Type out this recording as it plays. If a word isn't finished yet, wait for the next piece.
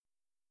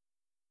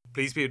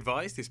Please be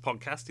advised this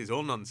podcast is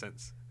all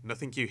nonsense.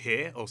 Nothing you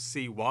hear or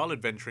see while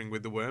adventuring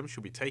with the worm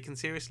should be taken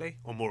seriously,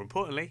 or more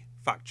importantly,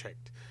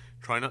 fact-checked.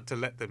 Try not to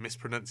let the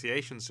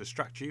mispronunciations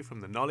distract you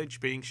from the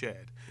knowledge being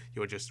shared.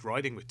 You're just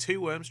riding with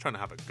two worms trying to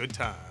have a good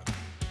time.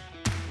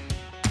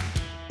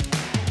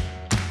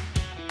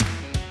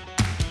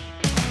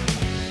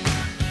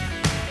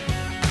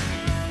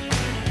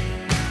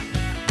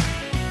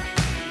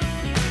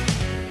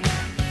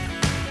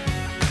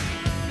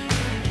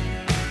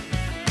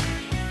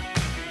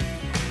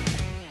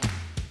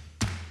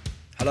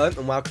 Hello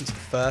and welcome to the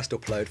first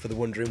upload for the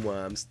Wandering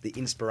Worms, the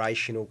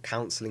inspirational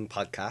counselling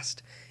podcast.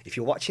 If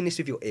you're watching this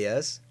with your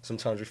ears,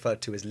 sometimes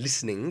referred to as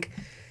listening,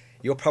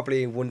 you're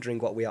probably wondering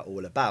what we are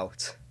all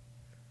about.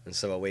 And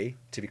so are we,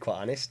 to be quite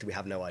honest, we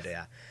have no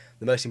idea.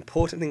 The most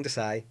important thing to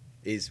say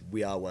is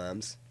we are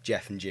worms,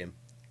 Jeff and Jim.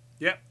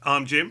 Yep,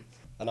 I'm Jim.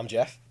 And I'm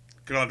Jeff.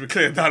 Glad we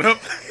cleared that up.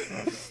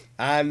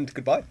 And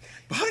goodbye.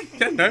 Bye.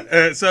 Yeah,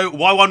 no. So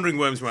why Wandering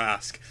Worms, might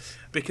ask?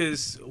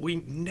 Because we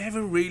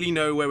never really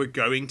know where we're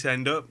going to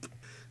end up.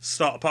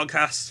 Start a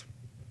podcast,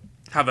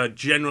 have a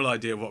general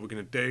idea of what we're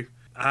going to do,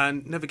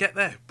 and never get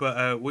there.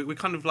 But we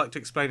kind of like to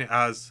explain it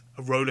as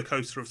a roller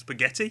coaster of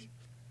spaghetti,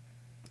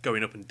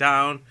 going up and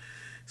down,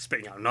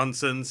 spitting out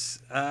nonsense,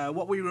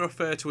 what we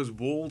refer to as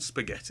walled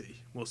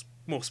spaghetti,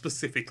 more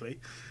specifically.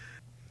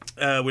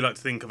 We like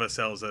to think of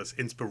ourselves as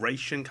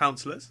inspiration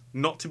counsellors,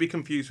 not to be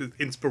confused with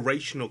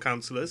inspirational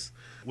counsellors,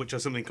 which are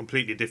something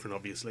completely different,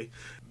 obviously.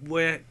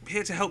 We're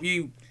here to help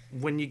you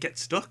when you get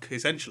stuck,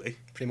 essentially.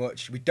 Pretty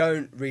much. We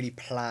don't really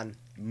plan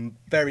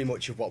very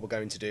much of what we're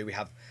going to do. We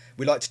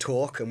like to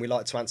talk and we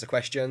like to answer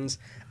questions,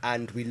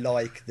 and we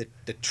like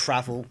the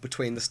travel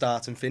between the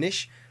start and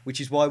finish, which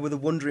is why we're the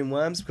Wandering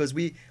Worms, because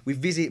we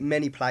visit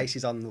many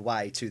places on the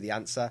way to the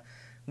answer.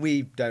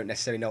 We don't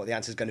necessarily know what the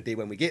answer is going to be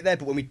when we get there,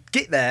 but when we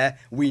get there,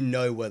 we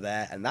know we're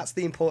there, and that's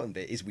the important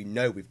bit, is we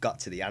know we've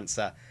got to the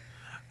answer.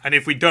 And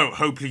if we don't,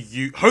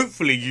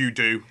 hopefully you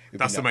do.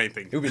 That's the main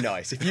thing. It would be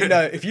nice.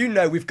 If you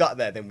know we've got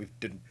there, then we've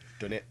done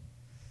it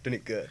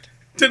good.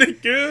 Done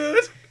it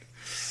good.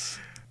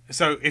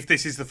 So if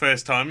this is the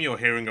first time you're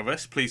hearing of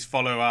us, please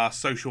follow our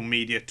social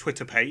media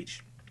Twitter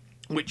page,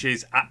 which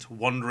is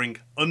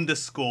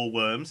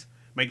 @wandering_worms.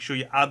 Make sure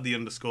you add the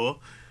underscore,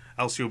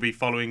 else you'll be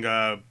following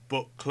a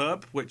book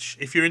club, which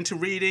if you're into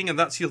reading and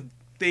that's your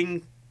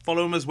thing,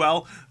 follow them as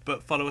well.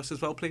 But follow us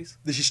as well, please.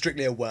 This is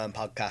strictly a worm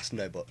podcast,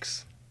 no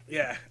books.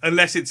 Yeah,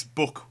 unless it's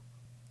books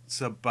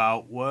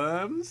about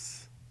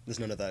worms. There's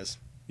none of those.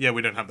 Yeah,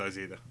 we don't have those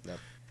either. No.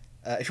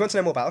 If you want to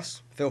know more about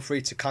us, feel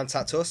free to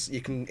contact us.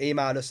 You can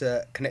email us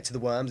at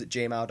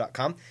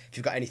connecttotheworms@gmail.com. If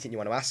you've got anything you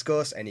want to ask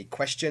us, any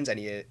questions,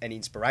 any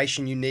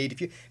inspiration you need,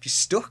 if you're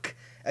stuck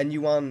and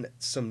you want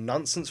some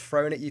nonsense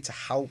thrown at you to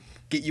help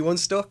get you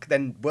unstuck,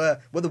 then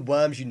we're the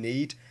worms you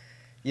need.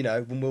 You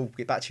know, when we'll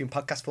get back to you in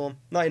podcast form.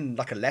 Not in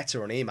like a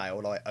letter or an email,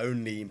 like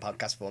only in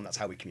podcast form. That's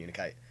how we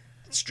communicate.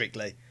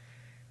 Strictly.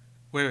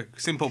 We're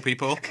simple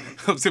people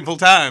of simple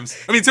times.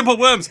 I mean, simple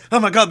worms. Oh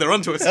my God, they're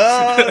onto us.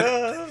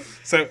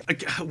 So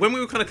when we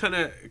were kind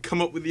of come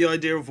up with the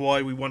idea of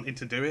why we wanted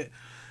to do it,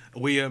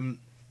 we a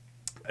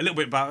little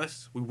bit about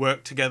us. We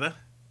work together.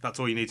 That's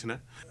all you need to know.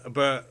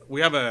 But we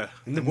have a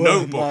in the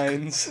notebook. Worm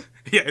minds.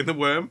 Yeah, in the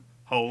worm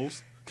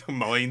holes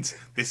minds.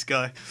 This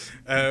guy.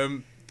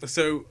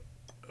 So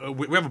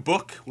we have a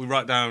book. We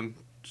write down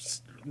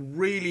just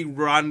really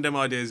random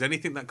ideas,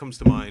 anything that comes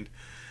to mind,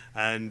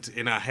 and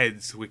in our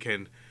heads we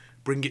can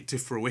bring it to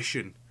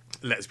fruition.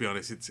 Let's be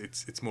honest,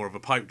 it's more of a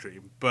pipe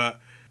dream,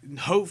 but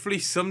hopefully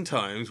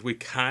sometimes we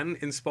can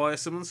inspire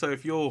someone. So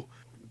if you're,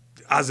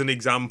 as an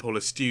example,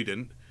 a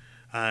student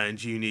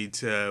and you need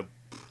to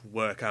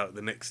work out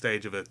the next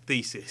stage of a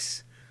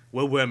thesis,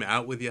 we'll worm it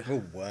out with you.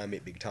 We'll worm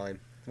it big time.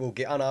 We'll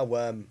get on our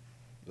worm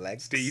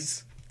legs.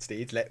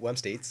 Worm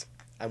steeds,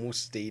 and we'll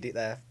steed it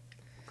there.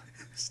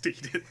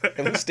 Steed it.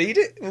 And we'll steed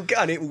it. We'll get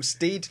on it. We'll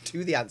steed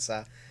to the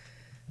answer,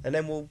 and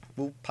then we'll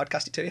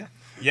podcast it to you.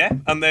 Yeah,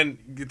 and then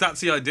that's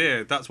the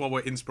idea. That's why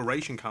we're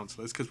inspiration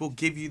counsellors, because we'll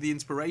give you the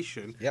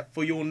inspiration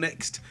for your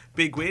next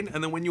big win.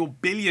 And then when you're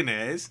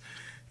billionaires,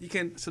 you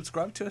can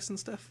subscribe to us and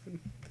stuff.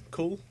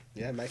 Cool.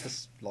 Yeah, make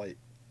us like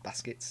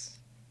baskets.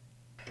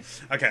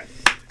 Okay,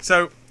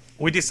 so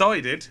we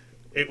decided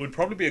it would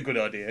probably be a good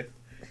idea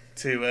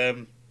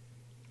to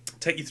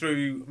take you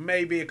through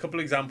maybe a couple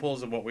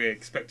examples of what we're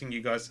expecting you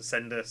guys to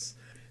send us,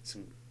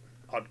 some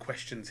odd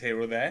questions here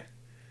or there.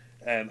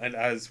 And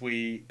as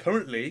we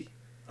currently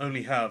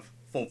only have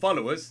 4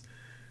 followers,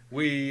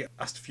 we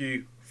asked a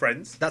few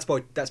friends. That's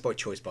by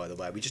choice, by the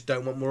way. We just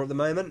don't want more at the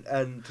moment,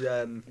 and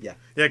yeah,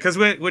 because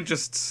we're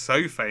just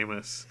so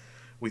famous.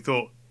 We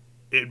thought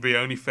it'd be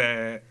only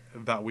fair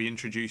that we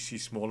introduce you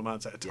small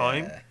amounts at a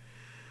time. Yeah.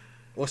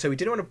 Also, we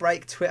didn't want to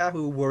break Twitter.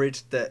 We were worried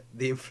that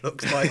the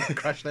influx might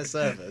crash their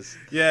servers.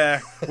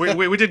 Yeah,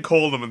 we did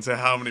call them and say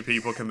how many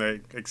people can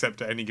they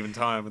accept at any given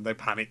time, and they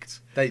panicked.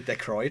 They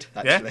cried,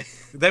 actually. Yeah?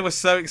 They were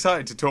so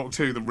excited to talk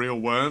to the real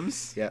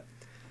worms. Yeah.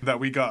 That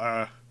we got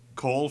a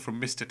call from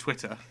Mr.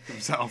 Twitter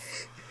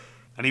himself,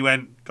 and he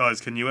went,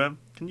 "Guys, can you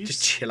Can you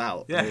Just chill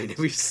out. Yeah. I mean,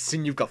 we've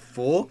seen you've got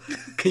 4.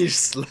 Can you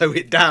slow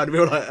it down? And we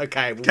were like,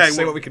 okay, we'll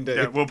see what we can do.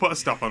 Yeah, we'll put a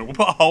stop on it. We'll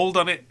put a hold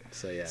on it.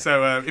 So, yeah.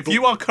 So if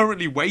you are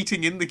currently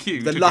waiting in the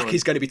queue, The luck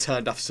is going to be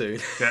turned off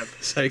soon. Yep.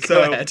 So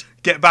go ahead.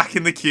 Get back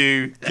in the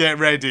queue. Get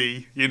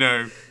ready. You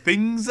know,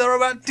 things are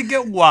about to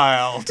get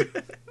wild.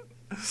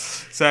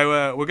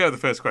 So we'll go with the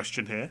first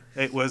question here.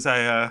 It was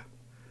a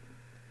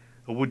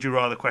would you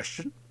rather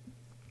question,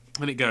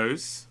 and it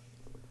goes.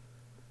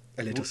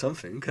 A little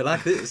something. I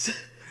like this.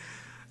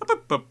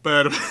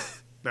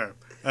 No.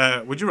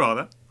 Would you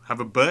rather have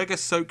a burger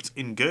soaked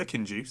in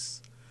gherkin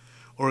juice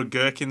or a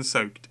gherkin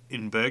soaked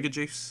in burger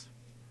juice?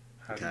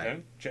 How's it Okay.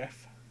 going,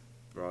 Jeff?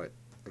 Right.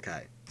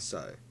 Okay.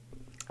 So,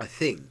 I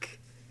think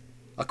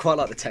I quite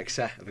like the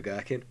texture of a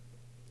gherkin,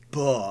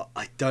 but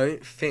I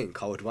don't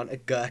think I would want a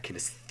gherkin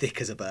as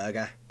thick as a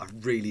burger. I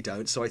really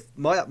don't. So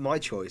my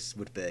choice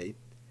would be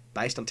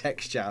based on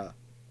texture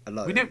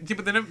alone. We don't, yeah,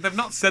 but they've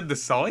not said the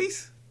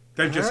size.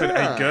 They've just said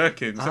a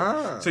gherkin.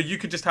 So you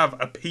could just have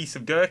a piece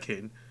of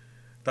gherkin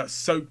that's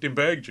soaked in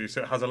burger juice,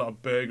 so it has a lot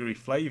of burgery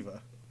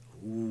flavour.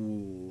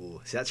 Ooh,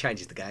 see that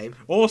changes the game.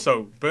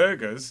 Also,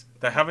 burgers,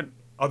 they haven't...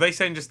 Are they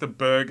saying just the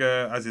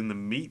burger as in the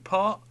meat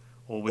part?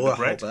 Or with Or the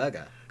bread? a whole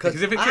burger.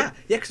 Because if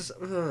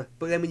it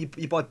But then when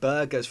you buy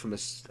burgers from a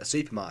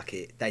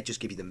supermarket, they just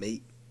give you the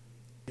meat.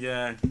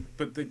 Yeah,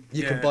 but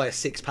You can buy a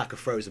 6-pack of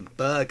frozen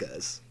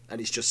burgers,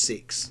 and it's just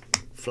 6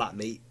 flat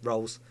meat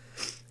rolls.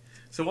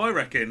 So I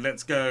reckon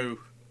let's go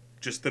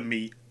just the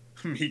meat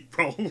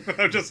roll.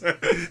 I'm just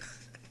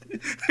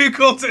who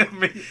calls it a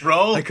meat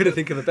roll? I couldn't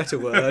think of a better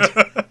word.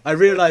 I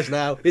realise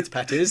now it's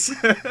patties.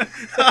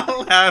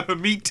 I'll have a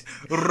meat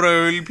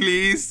roll,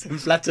 please.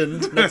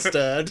 Flattened, not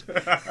stirred.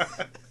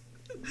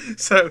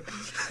 So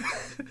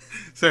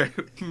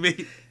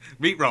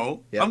meat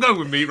roll. Yeah. I'm going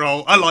with meat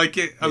roll. I like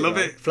it. I love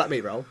it. Flat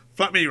meat roll.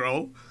 Flat meat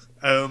roll,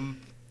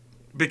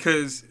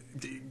 because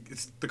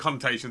the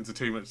connotations are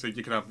too much. So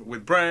you could have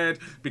with bread,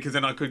 because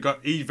then I could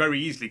very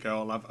easily go.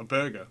 I'll have a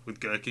burger with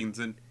gherkins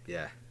and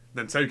Yeah.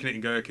 then soaking it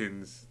in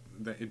gherkins.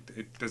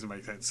 It doesn't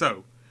make sense.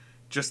 So,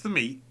 just the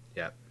meat.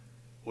 Yeah.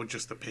 Or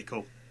just the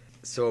pickle.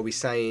 So are we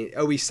saying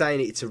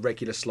it's a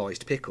regular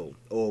sliced pickle,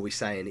 or are we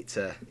saying it's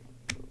a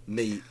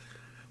meat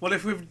Well,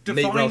 if we've meat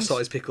defined roll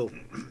sized pickle?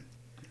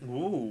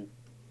 Ooh.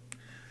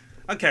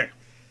 Okay.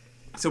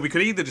 So we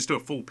could either just do a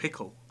full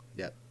pickle,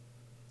 Yeah.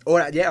 Or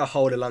a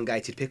whole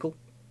elongated pickle.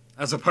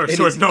 as opposed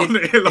to a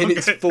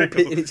non-elongated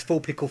pickle. In its full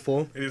pickle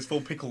form. In its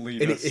full pickle In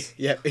leanness.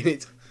 in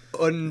its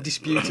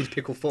undisputed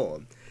pickle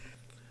form.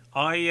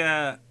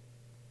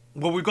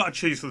 Well, we've got to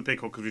choose for the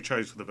pickle because we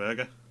chose for the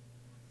burger.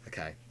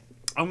 Okay.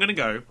 I'm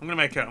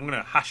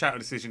gonna hash out a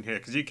decision here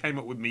because you came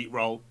up with meat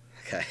roll.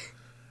 Okay.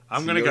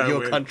 I'm So gonna go your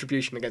with.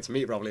 contribution against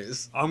meat roll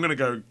is I'm gonna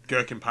go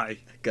gherkin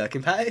patty.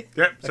 gherkin patty.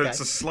 Yep. So Okay. it's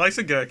a slice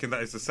of gherkin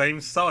that is the same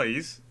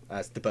size.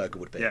 As the burger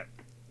would be. Yeah.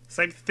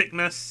 Same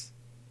thickness.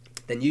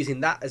 Then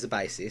using that as a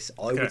basis,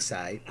 I Okay. would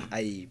say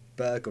a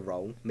burger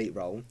roll, meat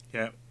roll,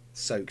 Yeah.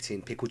 soaked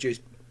in pickle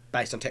juice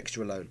based on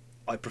texture alone.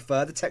 I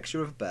prefer the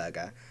texture of a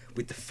burger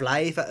with the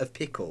flavour of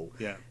pickle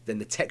Yeah. than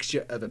the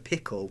texture of a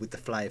pickle with the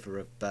flavour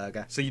of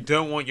burger. So you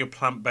don't want your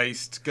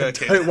plant-based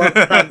gherkin. Don't want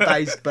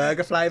plant-based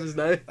burger flavours,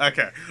 no.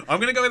 Okay, I'm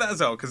gonna go with that as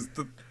well because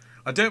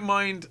I don't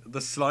mind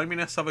the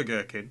sliminess of a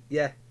gherkin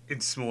Yeah,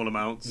 in small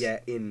amounts. yeah,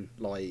 in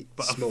like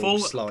But small a full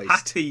sliced.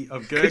 patty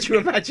of gherkin. Could you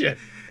imagine?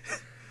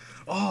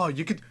 Oh,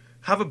 you could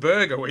have a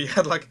burger where you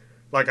had like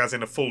as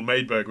in a full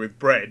made burger with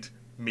bread,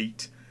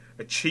 meat,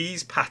 a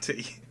cheese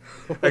patty,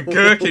 a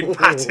gherkin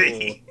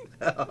patty.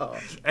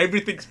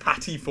 Everything's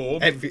patty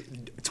form.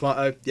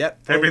 Tomato, yep.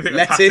 Everything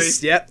Lettuce,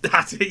 patty. yep.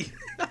 Patty.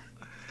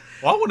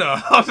 Well,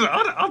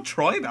 I'll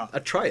try that.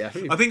 I'd try it.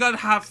 I think I'd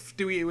have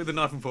to eat it with a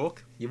knife and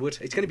fork. You would.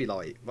 It's going to be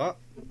like, what?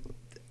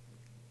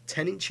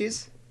 10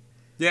 inches?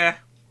 Yeah,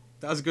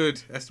 that was a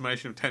good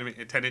estimation of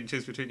 10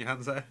 inches between your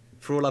hands there.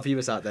 For all our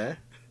viewers out there,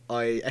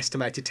 I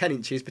estimated 10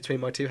 inches between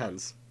my 2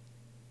 hands.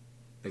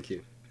 Thank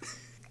you.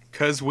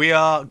 Because we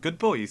are good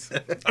boys.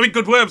 I mean,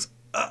 good worms.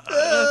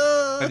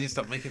 And you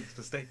stop making this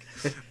mistake.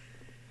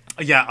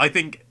 Yeah, I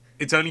think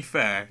it's only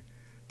fair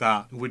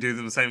that we do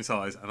them the same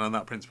size, and on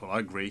that principle, I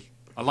agree.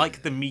 I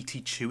like the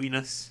meaty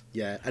chewiness.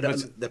 Yeah, and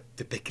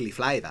the pickly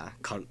flavour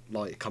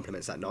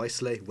complements that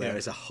nicely,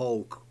 whereas a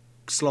whole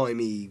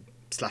slimy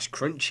 /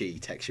 crunchy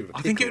texture of a pickle.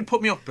 I think it would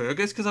put me off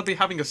burgers because I'd be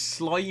having a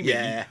slimy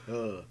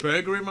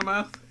burger in my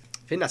mouth.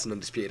 I think that's an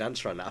undisputed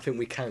answer on that. I think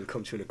we can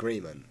come to an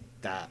agreement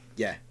that,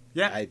 Yeah.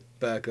 a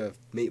burger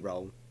meat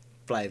roll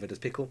flavoured as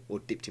pickle or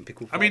dipped in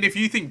pickle I mean, if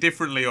you think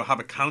differently or have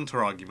a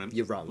counter argument,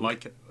 You're wrong.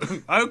 Like it.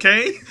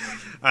 Okay.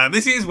 And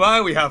this is why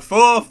we have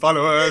 4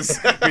 followers.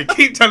 We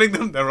keep telling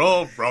them they're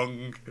all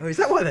wrong. Oh, is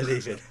that why they're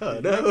leaving?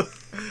 Oh, no.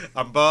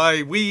 And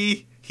by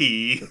we,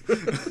 he.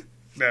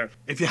 No.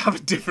 If you have a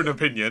different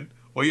opinion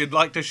or you'd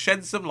like to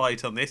shed some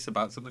light on this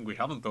about something we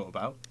haven't thought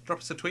about, drop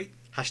us a tweet.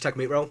 Hashtag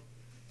meat roll.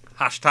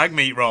 Hashtag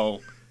meat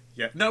roll.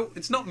 Yeah. No,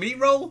 it's not meat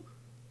roll.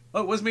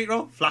 Oh, it was meat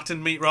roll?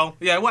 Flattened meat roll.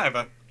 Yeah,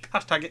 whatever.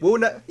 Hashtag it. Well,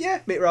 no,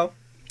 yeah, meat roll.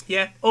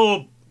 Yeah.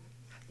 Or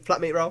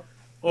Flat meat roll.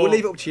 We'll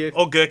leave it up to you.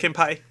 Or gherkin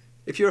patty.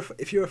 If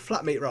you're a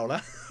flat meat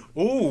roller,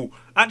 Ooh,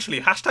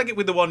 actually, hashtag it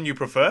with the one you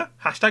prefer.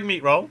 Hashtag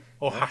meat roll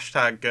or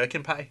hashtag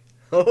gherkin patty.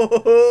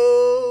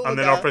 And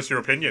then I'll press your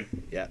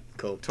opinion Yeah,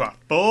 cool. to our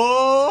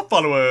 4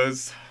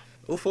 followers.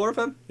 All 4 of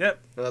them? Yep.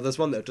 There's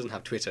one that doesn't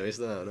have Twitter, is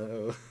there?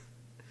 No.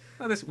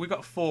 Oh, we've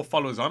got 4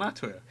 followers on our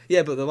Twitter.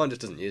 Yeah, but the one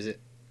just doesn't use it.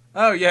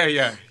 Oh,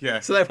 yeah.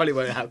 So they probably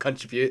won't have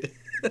contribute.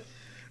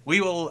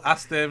 We will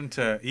ask them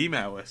to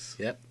email us.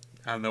 Yep.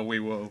 And then we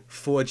will...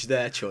 Forge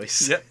their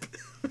choice. Yep.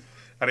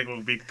 And it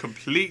will be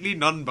completely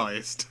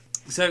non-biased.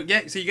 So,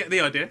 yeah, so you get the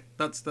idea.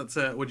 That's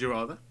Would You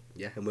Rather.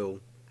 Yeah, and we'll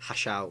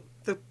hash out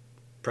the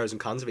pros and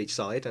cons of each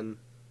side and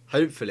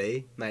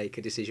hopefully make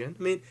a decision.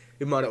 I mean,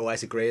 we might not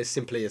always agree as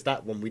simply as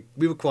that one.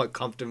 We were quite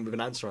confident with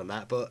an answer on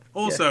that, but...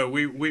 Also,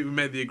 we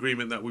made the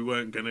agreement that we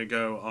weren't going to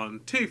go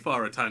on too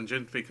far a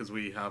tangent because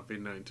we have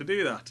been known to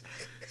do that.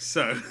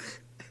 So,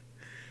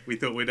 we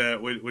thought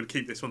we'd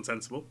keep this one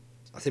sensible.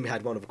 I think we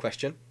had one other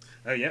question.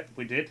 Oh, yeah,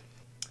 we did.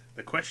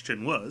 The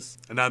question was...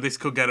 And now this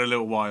could get a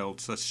little wild,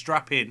 so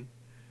strap in.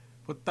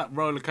 Put that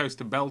roller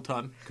coaster belt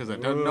on, because I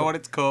don't know what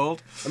it's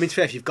called. I mean, to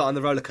be fair, if you've got on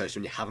the roller coaster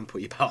and you haven't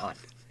put your belt on,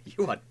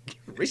 you're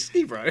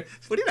risky, bro.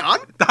 Put it on.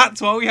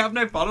 That's why we have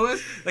no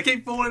followers. They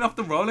keep falling off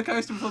the roller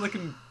coaster before they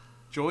can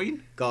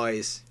join.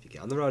 Guys, if you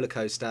get on the roller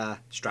coaster,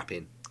 strap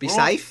in. Be We're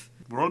safe.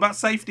 We're all about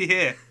safety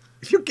here.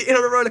 If you're getting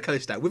on a roller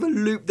coaster with a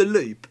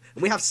loop-the-loop,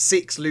 and we have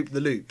 6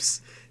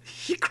 loop-the-loops,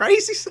 you're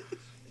crazy, son.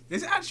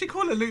 Is it actually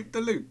called a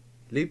loop-the-loop?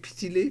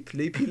 Loopy-loop,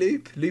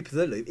 loopy-loop,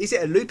 loop-the-loop. Is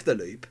it a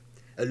loop-the-loop?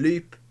 A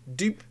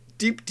loop-de-loop?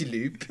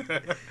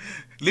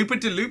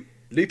 Loop-a-de-loop?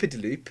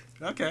 Loop-a-de-loop.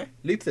 Okay.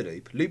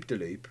 Loop-the-loop,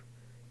 loop-de-loop,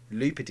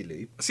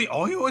 loop-a-de-loop. See,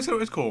 I always thought it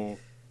was called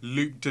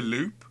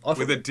loop-de-loop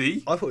with a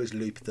D. I thought it was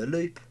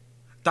loop-the-loop.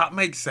 That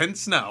makes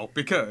sense now,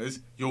 because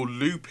you're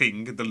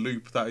looping the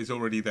loop that is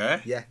already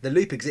there. Yeah, the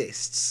loop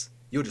exists.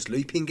 You're just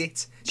looping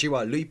it. So you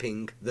are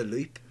looping the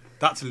loop.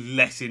 That's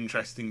less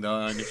interesting than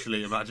I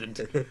initially imagined.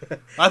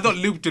 I thought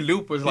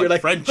loop-de-loop was like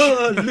French.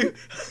 Oh,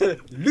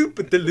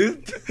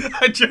 loop-the-loop.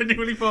 I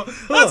genuinely thought,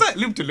 what's that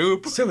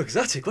loop-de-loop? So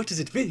exotic, what does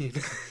it mean?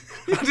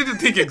 I didn't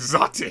think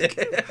exotic.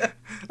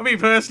 I mean,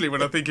 personally,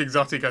 when I think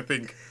exotic, I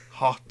think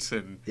hot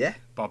and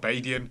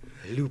Barbadian.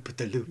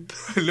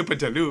 Loop-the-loop.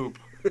 Loop-a-de-loop.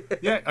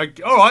 Yeah,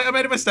 all right, I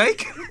made a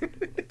mistake.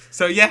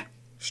 So, yeah,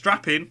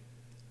 strap in,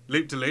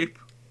 loop-de-loop.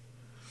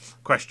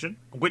 Question.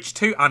 Which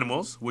 2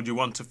 animals would you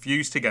want to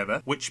fuse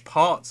together? Which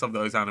parts of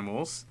those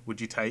animals would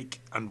you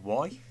take and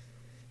why?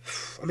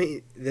 I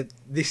mean,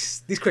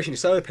 this question is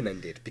so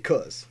open-ended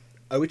because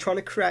are we trying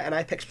to create an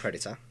apex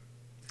predator?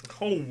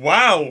 Oh,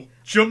 wow.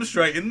 Jump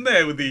straight in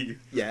there with the...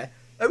 Yeah.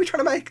 Are we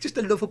trying to make just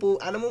a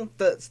lovable animal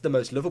that's the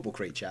most lovable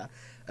creature?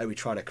 Are we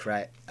trying to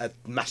create a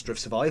master of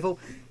survival?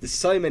 There's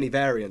so many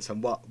variants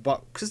on what...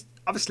 Because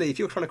obviously, if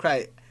you're trying to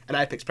create an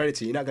apex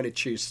predator, you're not going to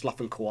choose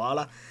sloth and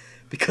koala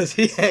because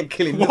he ain't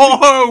killing nothing.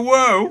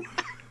 Whoa!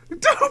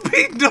 Don't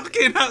be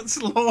knocking out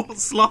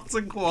sloths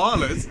and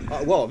koalas.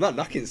 Well, I'm not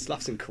knocking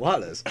sloths and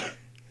koalas.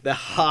 They're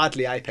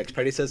hardly apex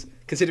predators,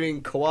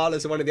 considering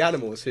koalas are one of the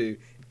animals who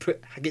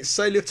get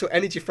so little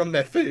energy from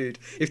their food.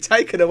 If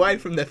taken away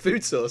from their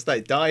food source, they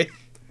die.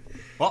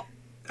 What?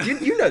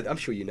 You know, I'm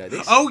sure you know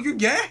this. Oh,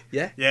 yeah?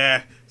 Yeah?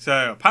 Yeah.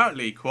 So,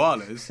 apparently,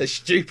 koalas... They're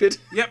stupid.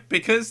 Yep,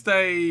 because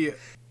they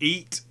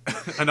eat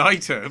an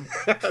item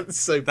That's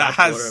so bad that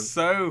for has 'em.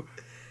 so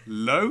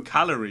low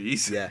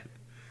calories Yeah.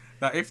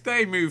 that if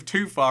they move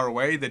too far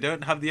away, they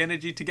don't have the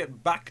energy to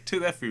get back to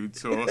their food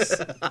source.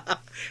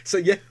 So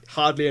yeah,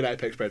 hardly an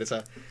apex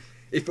predator.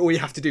 If all you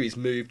have to do is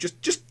move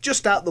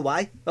just out the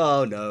way.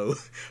 Oh no.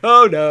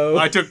 Oh no.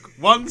 I took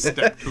one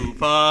step too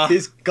far.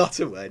 He's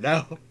got away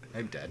now.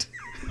 I'm dead.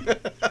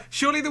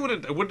 Surely they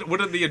wouldn't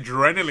the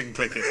adrenaline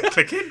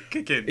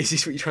kick in? Is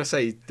this what you're trying to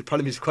say? The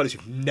problem is koalas,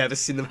 you've never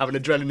seen them have an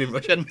adrenaline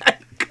rush and they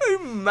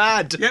go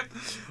mad. Yep.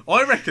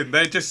 I reckon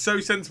they're just so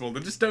sensible. They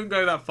just don't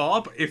go that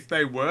far, but if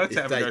they were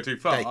to ever go too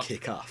far... They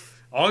kick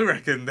off. I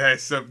reckon they're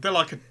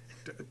like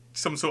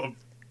some sort of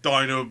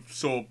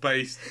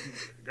dinosaur-based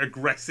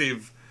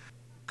aggressive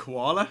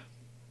koala.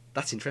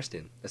 That's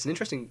interesting. That's an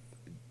interesting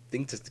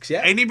thing to...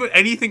 Yeah,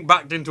 Anything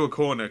backed into a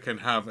corner can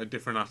have a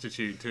different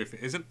attitude to if it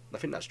isn't. I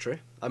think that's true.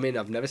 I mean,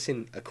 I've never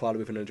seen a koala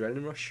with an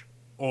adrenaline rush.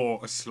 Or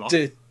a sloth.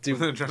 Do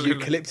with an adrenaline.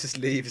 eucalyptus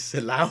leaves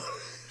allow...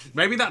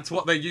 Maybe that's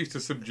what they use to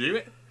subdue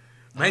it.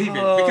 Maybe.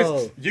 Oh.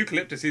 Because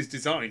eucalyptus is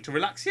designed to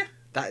relax you.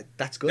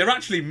 That's good. They're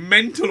actually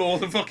mental all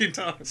the fucking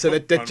time. So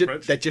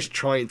they're just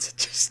trying to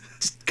just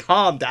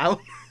calm down.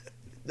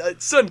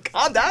 Son,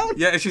 calm down.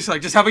 Yeah, it's just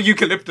like, just have a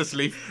eucalyptus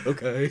leaf.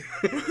 Okay.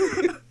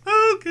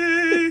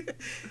 Okay.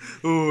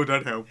 Oh,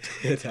 that helped.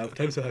 It helped.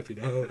 I'm so happy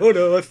now. Oh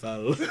no, I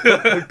fell.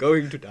 I'm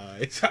going to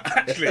die. So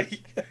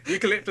actually,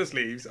 eucalyptus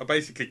leaves are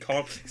basically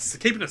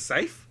keeping us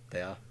safe.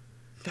 They are.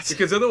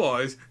 Because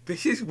otherwise,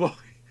 this is why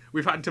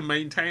we've had to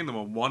maintain them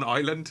on one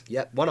island.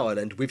 Yep, one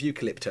island with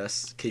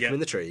eucalyptus, keep them in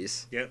the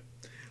trees. Yep.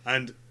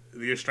 And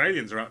the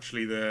Australians are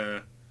actually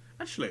are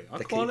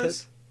koalas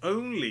keepers?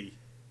 only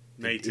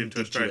native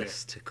to Australia?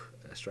 Indigenous to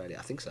Australia,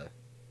 I think so.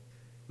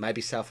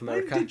 Maybe South Are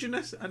America.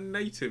 indigenous and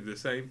native the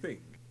same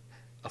thing?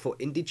 I thought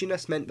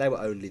indigenous meant they were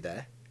only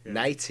there. Yeah.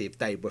 Native,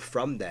 they were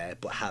from there,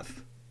 but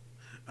have.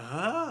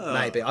 Ah.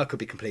 Maybe, I could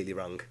be completely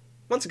wrong.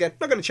 Once again,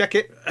 not going to check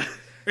it.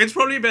 It's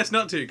probably best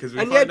not to, because we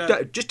And find yeah,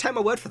 out... just take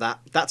my word for that.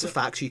 That's a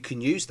fact, so you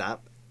can use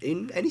that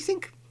in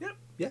anything. Yep.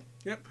 Yeah.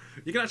 Yep.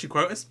 You can actually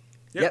quote us.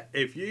 Yep.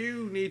 If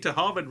you need to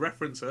Harvard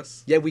reference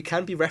us... Yeah, we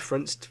can be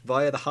referenced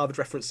via the Harvard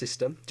reference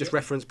system. Just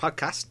reference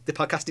podcast, the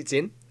podcast it's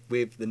in,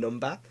 with the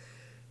number.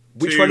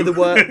 Which one of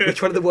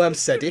the worms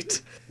said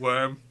it?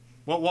 Worm.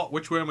 What?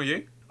 Which worm are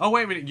you? Oh,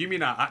 wait a minute. You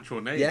mean our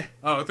actual name? Yeah.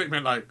 Oh, I think you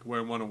meant like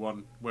worm 1 and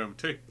worm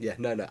 2. Yeah,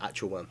 no,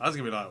 actual worm. I was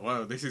going to be like,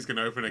 whoa, this is going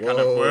to open a Whoa.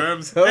 can of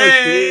worms. Oh,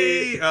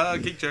 Hey!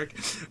 Geek joke.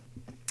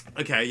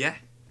 Okay, yeah.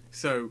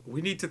 So,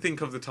 we need to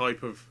think of the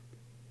type of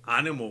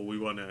animal we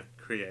want to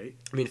create.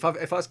 I mean, if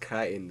I was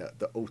creating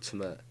the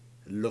ultimate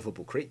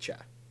lovable creature,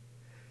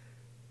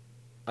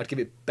 I'd give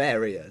it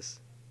bear ears,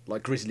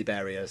 like grizzly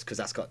bear ears, because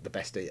that's got the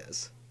best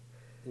ears.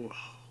 Whoa,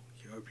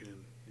 you're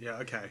opening... Yeah,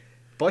 okay.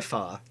 By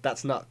far,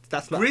 that's not.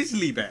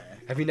 Grizzly bear?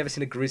 Have you never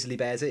seen a grizzly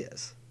bear's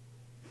ears?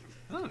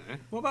 I don't know.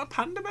 What about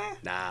panda bear?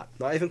 Nah,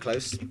 not even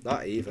close.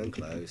 Not even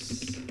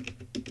close.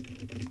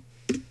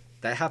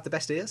 They have the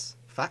best ears.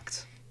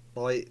 Fact.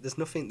 Like, there's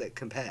nothing that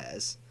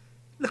compares.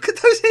 Look at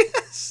those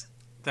ears.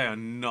 They are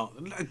not...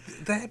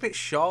 They're a bit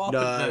sharp.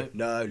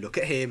 No. Look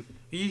at him.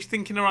 Are you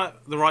thinking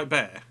the right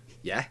bear?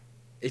 Yeah.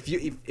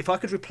 If I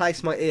could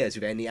replace my ears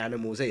with any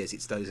animal's ears,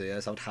 it's those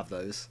ears. I would have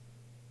those.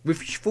 With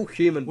full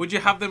human. Would you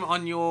have them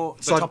on the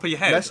side, top of your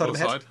head? No, side or of my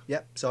head. side?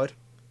 Yep, side.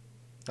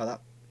 Like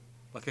that.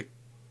 Like a...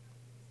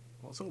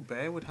 What sort of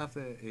bear would have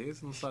their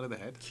ears on the side of the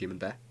head? Human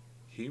bear.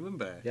 Human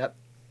bear? Yep.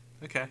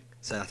 Okay.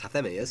 So I'd have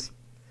them ears.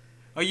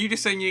 Are you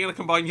just saying you're going to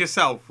combine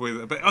yourself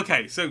with a bear?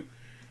 Okay, so...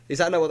 Is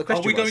that not what the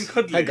question was? Are we going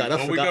cuddly? Hang on, I or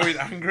are we forgot. going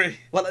angry?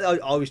 Well,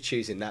 I was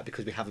choosing that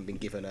because we haven't been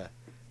given a...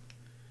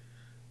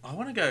 I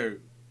want to go... I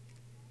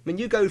mean,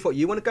 you go with what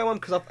you want to go on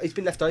because it's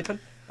been left open.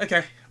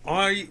 Okay.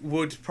 I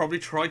would probably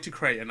try to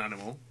create an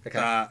animal Okay.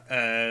 that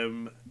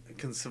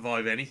can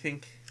survive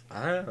anything.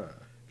 Ah.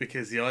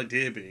 Because the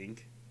idea being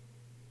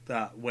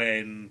that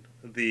when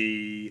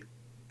the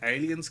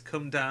aliens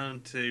come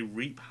down to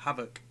reap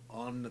havoc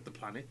on the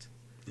planet...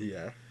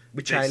 Yeah.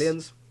 Which This-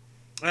 aliens?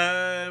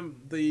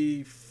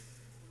 The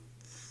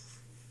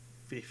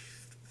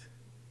fifth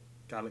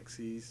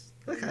galaxies.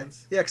 Okay.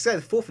 aliens. Yeah, because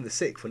the fourth and the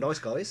sixth were nice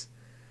guys.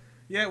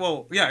 Yeah,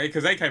 well, yeah,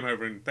 because they came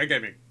over and they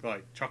gave me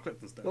like chocolate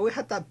and stuff. Well, we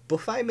had that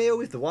buffet meal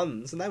with the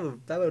ones, and they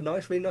were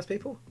nice, really nice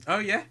people. Oh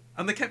yeah,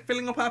 and they kept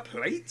filling up our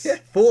plates. Yeah,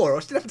 4. I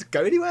didn't have to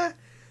go anywhere.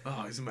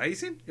 Oh, it was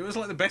amazing. It was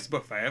like the best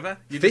buffet ever.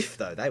 Fifth,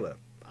 though, they were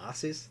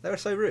asses. They were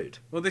so rude.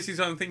 Well, this is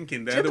what I'm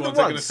thinking. Do They're you the remember ones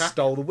the that are going ones to attack.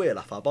 stole the wheel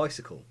off our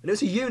bicycle? And it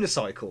was a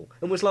unicycle,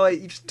 and was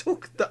like, you just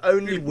took the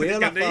only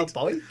wheel off our Indeed.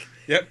 bike.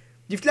 Yep.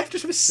 You've left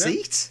us with a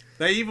seat.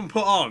 They even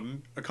put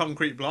on a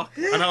concrete block,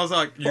 Yeah. and I was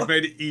like, "You've What?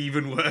 made it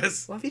even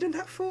worse. What have you done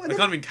that for? I And then,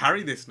 can't even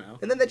carry this now."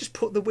 and then they just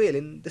put the wheel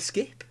in the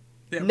skip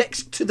Yeah.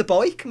 next to the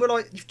bike, and we're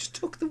like, you've just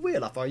took the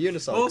wheel off our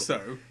unicycle.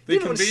 Also, they You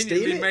don't wanna steal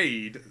conveniently it.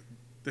 made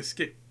the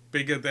skip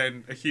bigger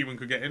than a human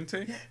could get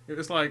into. Yeah. It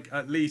was like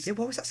at least. Yeah,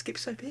 why was that skip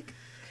so big?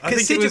 I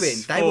think it Considering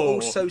was they were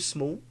all for- so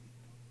small.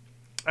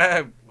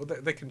 Well,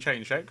 they can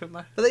change shape, couldn't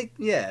they? But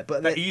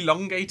They're they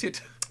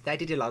elongated.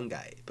 did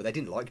elongate, but they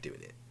didn't like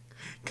doing it.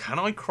 Can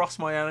I cross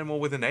my animal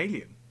with an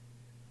alien?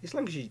 As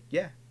long as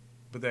yeah.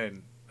 But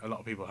then a lot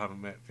of people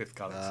haven't met Fifth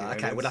Galaxy. Okay,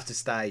 aliens. we'll have to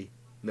stay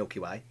Milky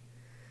Way.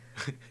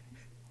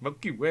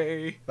 Milky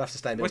Way. We'll have to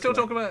stay Milky We're still Way.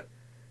 talking about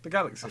the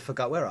galaxy. I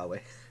forgot, where are we?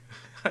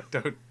 I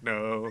don't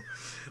know.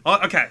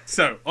 Okay,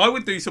 so I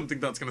would do something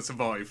that's going to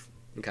survive.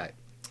 Okay.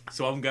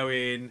 So I'm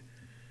going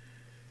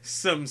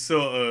some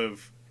sort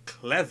of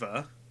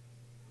clever.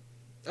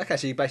 Okay,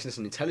 so you're basing this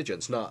on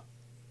intelligence, not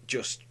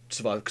just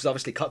survival. Because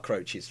obviously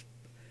cockroaches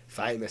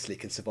famously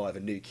can survive a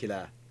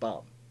nuclear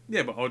bomb.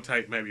 Yeah, but I would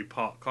take maybe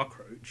part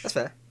cockroach. That's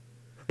fair.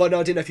 But no,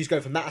 I didn't know if he was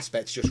going from that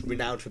aspect, just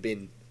renowned for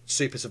being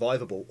super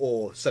survivable,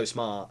 or so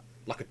smart,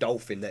 like a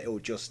dolphin, that it'll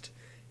just...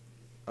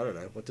 I don't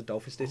know, what do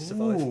dolphins do to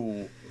survive?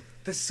 Ooh.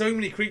 There's so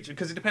many creatures,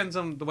 because it depends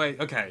on the way...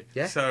 Okay,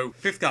 Yeah. So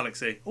Fifth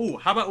Galaxy. Oh,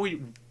 how about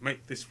we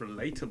make this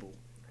relatable?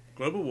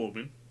 Global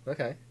warming,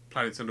 Okay,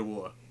 planets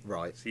underwater.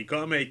 right. So you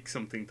got to make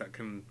something that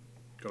can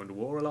go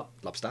underwater a lot.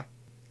 Lobster.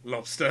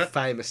 Lobster.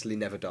 Famously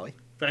never die.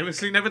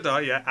 Famously never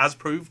die, yeah, as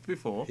proved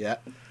before. Yeah.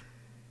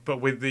 But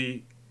with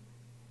the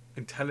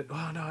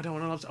oh no, I don't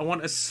want a lobster. I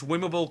want a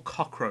swimmable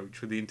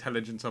cockroach with the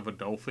intelligence of a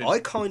dolphin. I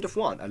kind of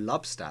want a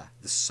lobster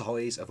the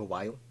size of a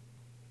whale.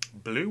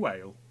 Blue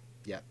whale.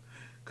 Yeah.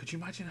 Could you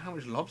imagine how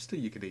much lobster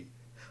you could eat?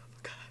 Oh,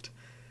 God.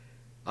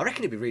 I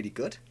reckon it'd be really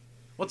good.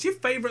 What's your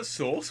favourite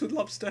sauce with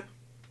lobster?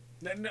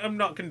 I'm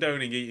not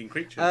condoning eating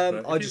creatures. but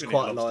if I you just can eat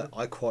quite lobster-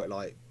 like. I quite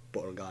like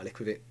butter and garlic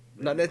with it.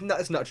 No,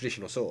 it's not a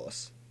traditional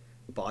sauce,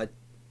 but I'm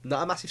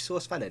not a massive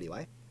sauce fan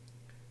anyway.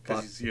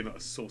 Because you're not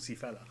a saucy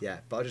fella. Yeah,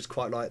 but I just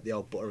quite like the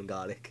old butter and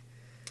garlic.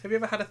 Have you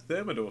ever had a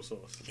thermidor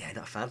sauce? Yeah,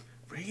 not a fan.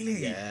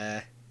 Really?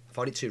 Yeah, I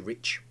find it too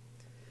rich.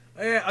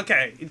 Yeah,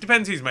 okay. It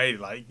depends who's made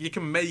it. Like, you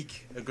can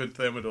make a good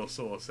thermidor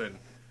sauce and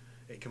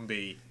it can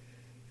be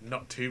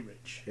not too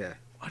rich. Yeah.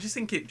 I just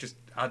think it just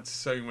adds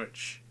so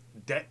much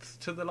depth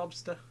to the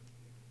lobster.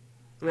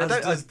 I mean,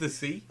 As does the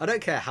sea. I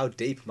don't care how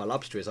deep my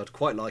lobster is. I'd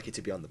quite like it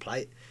to be on the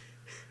plate.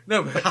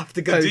 No, but have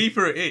to go- the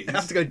deeper it is. I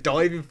have to go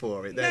diving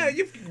for it then.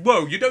 Yeah,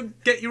 you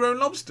don't get your own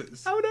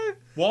lobsters. Oh no.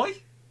 Why?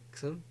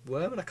 Because I'm a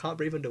worm and I can't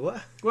breathe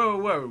underwater.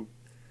 Whoa.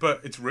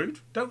 But it's rude.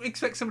 Don't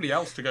expect somebody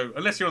else to go,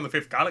 unless you're on the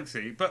fifth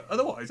galaxy. But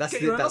otherwise, That's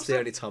get the your own that's lobster. the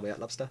only time I ate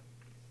lobster.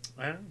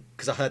 Yeah.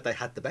 Because I heard they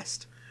had the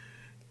best.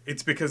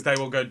 It's because they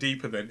will go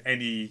deeper than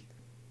any...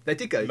 They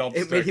did go.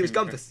 Lobster I mean, he was can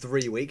gone go. for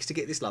 3 weeks to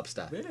get this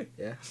lobster. Really?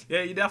 Yeah.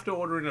 Yeah, you'd have to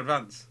order in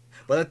advance.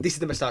 Well, this is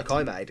the mistake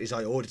I made. Is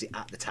I ordered it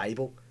at the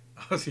table.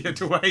 Oh, so you had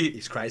to wait.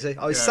 It's crazy.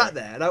 I was Yeah. sat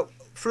there and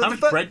How much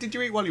bread did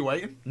you eat while you were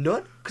waiting?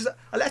 None, because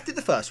I left it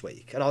the first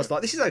week and I was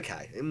like, this is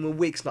okay. And a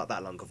week's not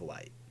that long of a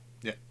wait.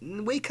 Yeah. And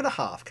a week and a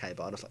half came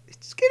by and I was like,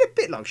 it's getting a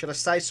bit long. Should I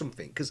say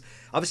something? Because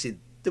obviously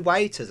the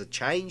waiters have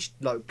changed,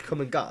 like come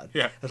and gone.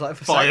 Yeah. I was like,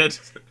 Fired.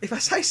 If I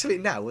say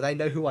something now, will they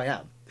know who I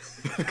am?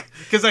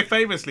 Because they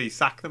famously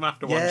sack them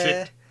after one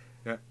shift.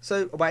 Yeah.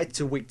 So I waited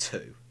till week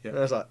 2. Yeah. And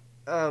I was like,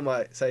 I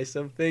might say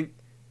something.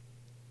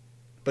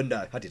 But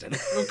no, I didn't.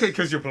 Okay,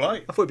 because you're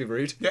polite. I thought it'd be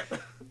rude. Yeah.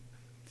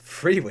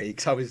 3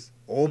 weeks, I was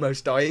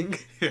almost dying.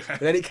 Yeah. And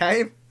then it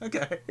came.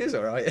 Okay. It was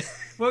alright.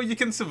 Well, you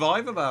can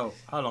survive about...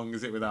 How long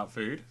is it without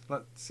food?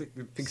 Like I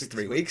think it's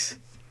 3 weeks.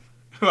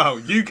 Well,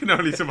 you can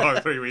only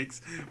survive 3 weeks.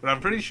 But I'm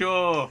pretty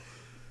sure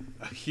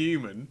a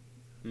human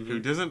who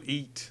doesn't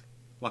eat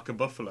like a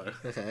buffalo...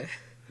 Okay.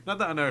 Not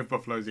that I know if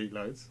buffaloes eat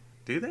loads.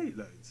 Do they eat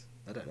loads?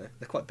 I don't know.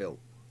 They're quite built.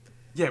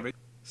 Yeah, but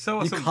so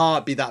are You some...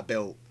 can't be that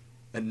built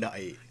and not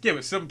eat. Yeah,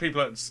 but some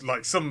people...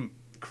 Like, some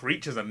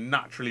creatures are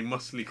naturally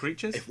muscly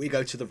creatures. If we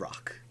go to The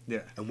Rock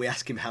Yeah. and we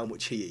ask him how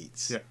much he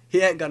eats, Yeah.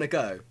 he ain't gonna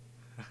go,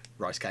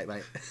 rice cake,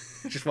 mate.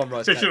 Just one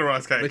rice Fish cake. and a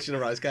rice cake. Fish and a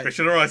rice cake. Fish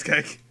and a rice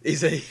cake.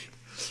 Is he?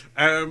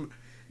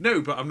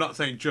 No, but I'm not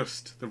saying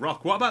just The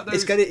Rock. What about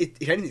those... If anything,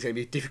 it's going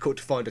to be difficult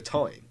to find a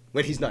time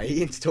when he's not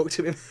eating to talk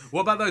to him.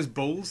 What about those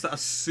bulls that are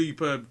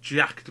super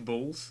jacked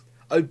bulls?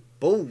 Oh,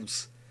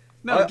 balls.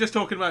 No, I'm just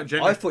talking about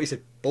gender. I thought you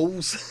said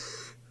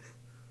balls.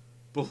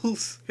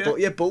 Bulls? Yeah. But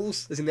yeah,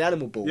 balls, as in the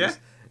animal balls, Yeah.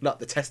 not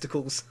the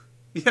testicles.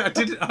 Yeah, I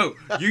didn't... Oh,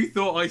 you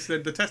thought I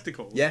said the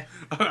testicles? Yeah.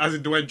 As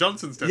in Dwayne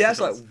Johnson's testicles? Yeah,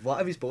 it's like, what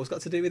have his balls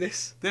got to do with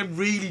this? They're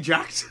really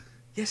jacked.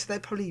 Yes, they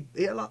probably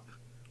eat a lot.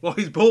 Well,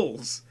 his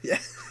balls. Yeah.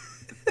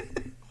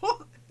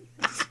 What?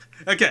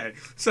 Okay,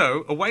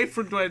 so away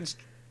from Dwayne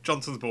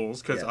Johnson's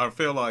balls, because Yeah. I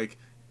feel like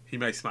he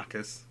may smack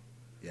us.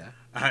 Yeah.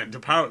 And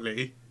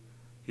apparently,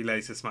 he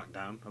lays the smack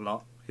down a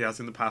lot. He has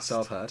in the past. So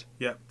I've heard.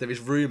 Yep. There is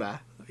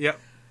rumour. Yep.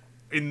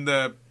 In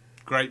the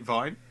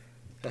grapevine,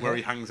 where Uh-huh.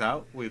 he hangs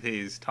out with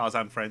his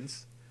Tarzan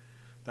friends,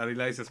 that he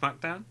lays the smack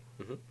down.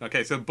 Mhm.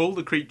 Okay, so Bull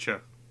the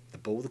creature. The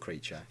bull, the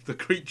creature. The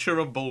creature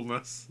of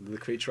bullness. The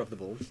creature of the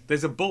bull.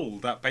 There's a bull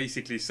that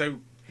basically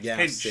so Yeah,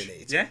 I've hench. seen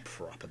it. It's Yeah,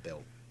 proper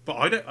built. but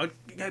I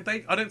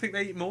don't think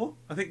they eat more.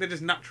 I think they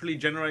just naturally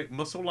generate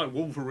muscle like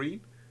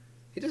Wolverine.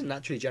 He doesn't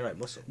naturally generate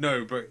muscle.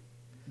 No, but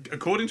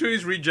according to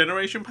his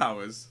regeneration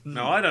powers,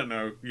 now I don't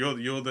know.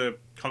 You're the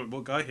comic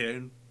book guy here,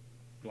 and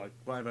like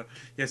whatever.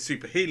 He has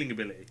super healing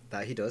ability.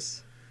 That he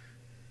does.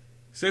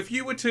 So if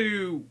you were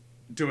to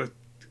do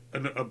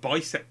a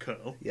bicep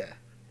curl, Yeah.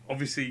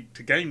 obviously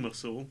to gain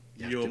muscle,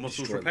 You have your to muscles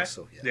destroy repair.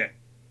 muscle, yeah.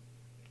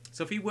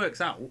 So if he works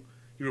out,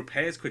 he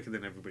repairs quicker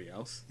than everybody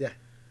else. Yeah.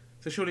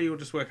 So surely he'll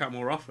just work out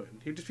more often.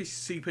 He'll just be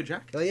super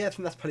jacked. Oh yeah, I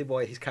think that's probably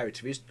why his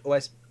character is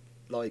always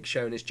like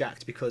shown as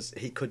jacked, because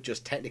he could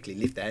just technically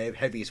lift the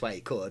heaviest weight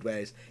he could,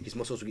 whereas his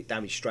muscles would get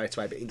damaged straight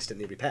away but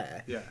instantly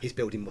repair. Yeah. He's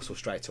building muscle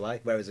straight away,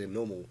 whereas a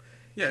normal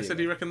Yeah. So human-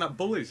 do you reckon that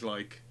bull is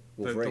like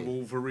the Wolverine.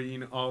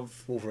 Wolverine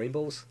of Wolverine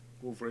balls?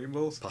 Wolverine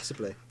bulls?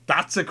 Possibly.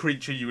 That's a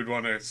creature you would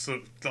want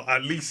to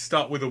at least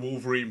start with a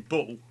Wolverine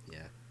bull.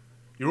 Yeah.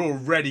 You're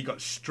already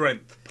got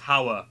strength,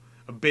 power,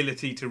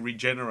 ability to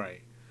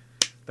regenerate.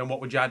 Then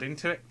what would you add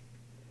into it?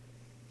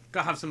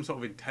 Got to have some sort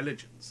of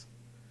intelligence.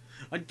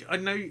 I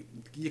know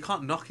you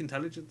can't knock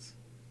intelligence.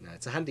 No,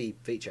 it's a handy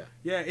feature.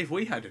 Yeah, if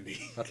we had any.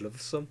 I'd love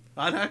some.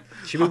 I know.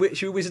 Should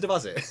we Wizard of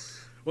Oz it?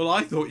 Well,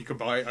 I thought you could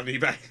buy it on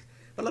eBay.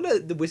 Well, I know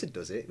the wizard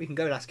does it. We can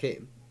go and ask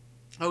him.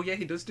 Oh yeah,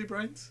 he does do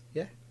brains.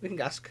 Yeah, we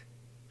can ask.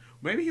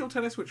 Maybe he'll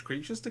tell us which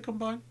creatures to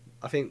combine.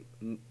 I think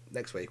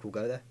next week we'll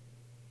go there.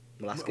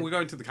 We'll ask him. We're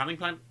going to the canning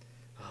plant.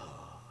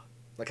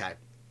 Okay.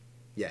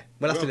 Yeah,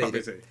 we'll have We're to quite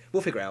leave busy. it.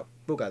 We'll figure it out.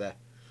 We'll go there.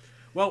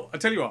 Well, I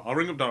tell you what, I'll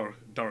ring up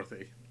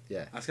Dorothy,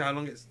 Yeah. ask her how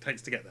long it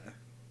takes to get there,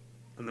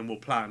 and then we'll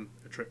plan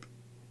a trip.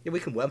 Yeah, we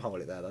can wormhole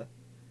it there though.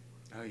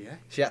 Oh yeah.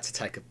 She had to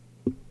take a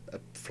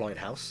flying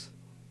house.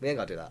 We ain't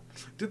gotta do that.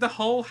 Did the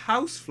whole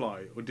house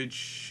fly, or did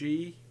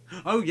she?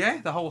 Oh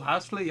yeah, the whole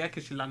house flew. Yeah,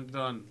 because she landed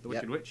on the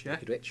Wicked Witch. Yeah,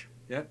 Wicked Witch.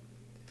 yeah.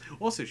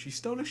 Also, she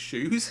stole her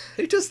shoes.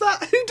 Who does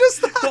that? Who does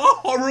that? What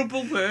a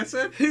horrible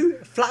person. Who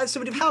flattens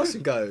somebody's house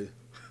and go?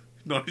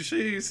 No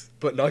shoes.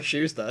 But nice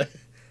shoes though.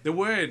 They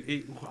weren't.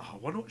 I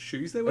wonder what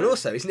shoes they were. And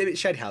also, isn't it a bit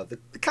shady how the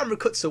camera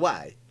cuts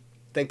away,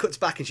 then cuts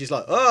back, and she's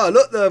like, "Oh,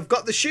 look, they've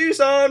got the shoes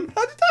on.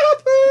 How did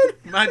that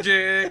happen?"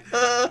 Magic.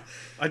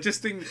 I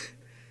just think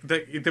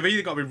they've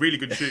either got to be really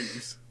good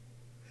shoes,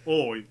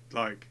 or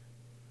like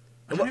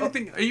I don't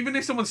think, even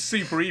if someone's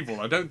super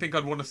evil, I don't think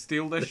I'd want to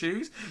steal their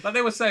shoes. Like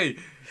they would say,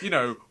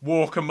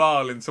 walk a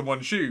mile in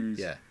someone's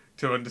shoes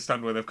to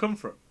understand where they've come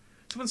from.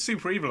 Someone's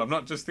super evil. I'm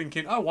not just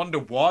thinking, I wonder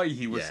why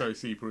he was so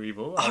super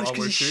evil. Oh, it's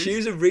because his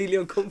shoes are really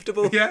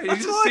uncomfortable. Yeah,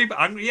 he's just super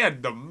angry. He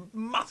had the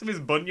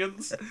massivest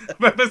bunions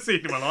I've ever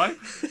seen in my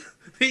life.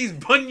 These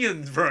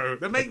bunions, bro,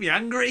 they make me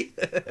angry.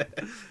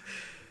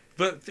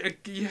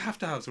 But you have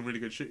to have some really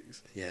good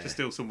shoes to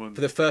steal someone.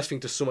 For the first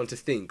thing to someone to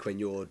think when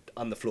you're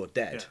on the floor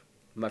dead. Yeah.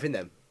 Imagine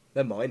them.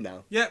 They're mine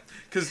now. Yeah,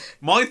 because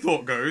my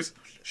thought goes,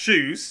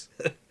 shoes,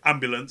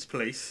 ambulance,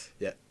 police.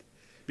 Yeah.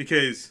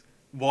 Because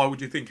why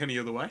would you think any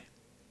other way?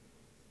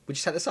 Would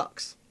you take the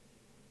socks?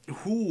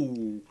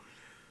 Ooh.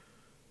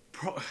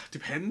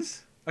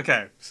 Depends.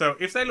 Okay, so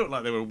if they look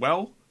like they were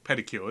well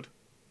pedicured.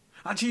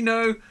 Actually,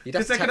 no,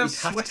 because they could have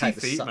sweaty feet, man. You'd have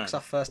to take the socks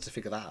off first to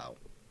figure that out.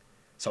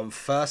 So on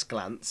first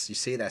glance, you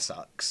see their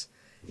socks.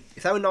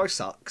 If they were nice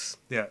socks,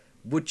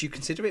 would you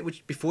consider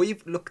it? Before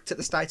you've looked at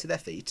the state of their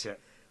feet,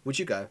 would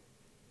you go,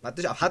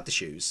 I've had the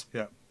shoes.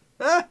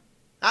 Yeah.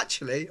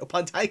 Actually,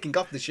 upon taking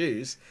off the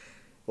shoes,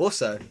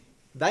 also,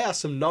 they are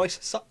some nice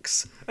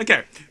socks.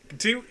 Okay,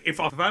 if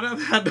I've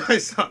had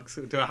nice socks,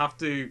 do I have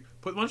to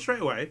put them on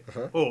straight away?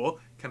 Or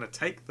can I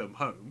take them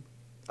home?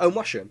 Oh, and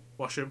wash them?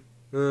 Wash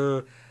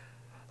them?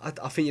 I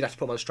think you'd have to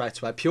put them on straight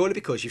away, purely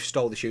because you've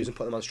stole the shoes and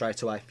put them on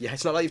straight away. Yeah,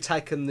 it's not like you've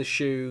taken the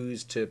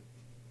shoes to...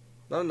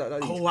 No.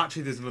 Oh,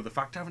 actually, there's another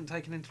fact I haven't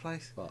taken into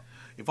place. What?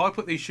 If I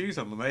put these shoes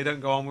on and they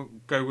don't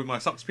go with my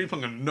socks, people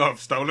are going to know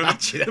I've stolen them.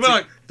 Actually, they'll be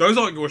like, those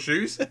aren't your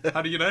shoes.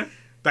 How do you know?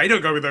 They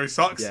don't go with those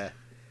socks. Yeah.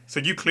 So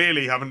you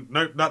clearly haven't...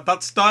 No,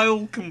 that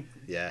style doesn't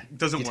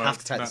work. You'd have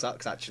to take the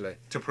socks, actually.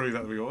 To prove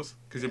that they're yours.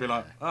 Because you'd be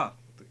like,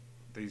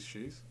 these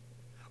shoes.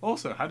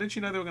 Also, how did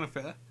she know they were going to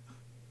fit her?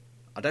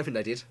 I don't think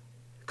they did.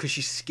 Because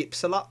she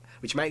skips a lot,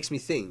 which makes me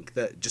think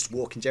that just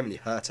walking generally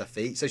hurt her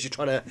feet. So she's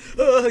trying to,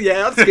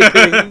 I'm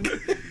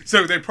skipping.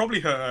 So they probably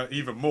hurt her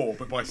even more,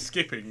 but by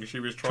skipping, she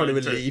was trying to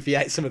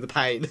alleviate some of the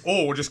pain.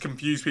 Or just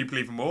confuse people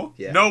even more.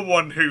 Yeah. No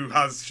one who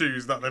has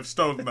shoes that they've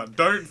stolen that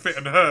don't fit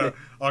on her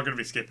are going to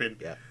be skipping.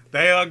 Yeah.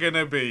 They are going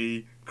to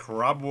be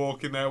crab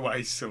walking their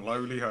way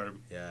slowly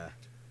home. Yeah.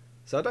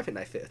 So I don't think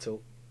they fit at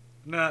all.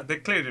 Nah, they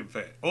clearly didn't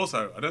fit.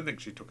 Also, I don't think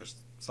she took her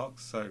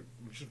socks, so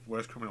she's the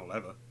worst criminal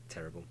ever.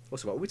 Terrible.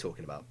 Also, what are we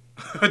talking about?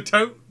 I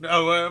don't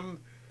know.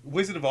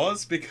 Wizard of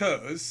Oz,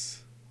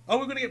 because... Oh,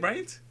 we're going to get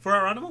brains for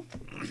our animal?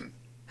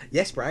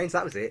 Yes, brains,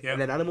 that was it. Yeah.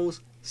 And then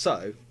animals.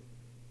 So,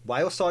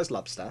 whale-sized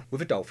lobster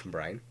with a dolphin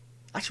brain.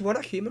 Actually, why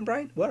not human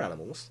brain? We're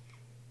animals.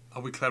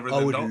 Are we cleverer I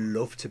than would dolphins?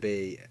 love to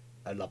be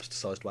a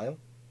lobster-sized whale.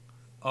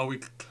 Are we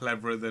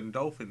cleverer than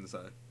dolphins,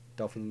 though?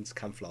 Dolphins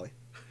can fly.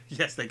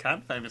 Yes, they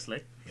can,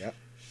 famously. Yeah.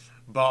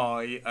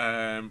 By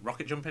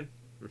rocket jumping.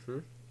 Mm-hmm.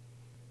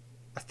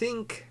 I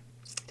think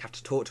you have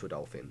to talk to a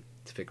dolphin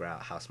to figure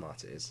out how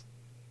smart it is.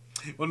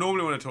 Well,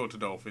 normally when I talk to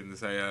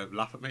dolphins, they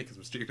laugh at me because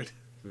I'm stupid.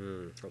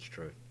 That's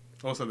true.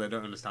 Also, they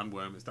don't understand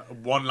worm. It's that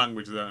one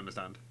language they don't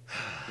understand.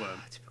 Worm.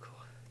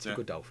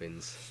 Typical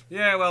dolphins.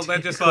 Yeah, well, they're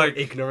just Typical like...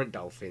 ignorant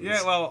dolphins.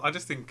 Yeah, well, I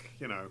just think,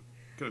 going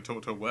to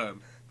talk to a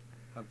worm.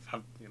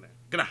 Going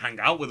to hang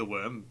out with a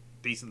worm.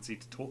 Decency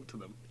to talk to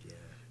them. Yeah.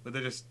 But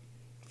they just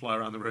fly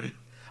around the room.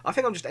 I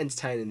think I'm just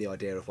entertaining the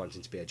idea of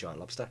wanting to be a giant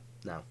lobster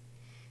now.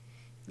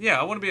 Yeah,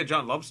 I want to be a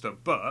giant lobster,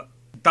 but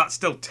that's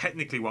still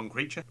technically one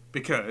creature.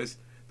 Because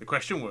the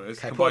question was,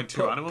 combine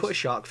two animals. Put a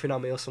shark fin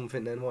on me or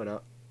something then, why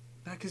not?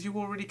 No, because you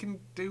already can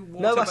do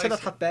water. No, I said I'd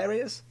have bear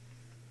ears.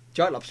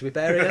 Giant lobster with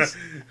bear ears.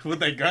 Would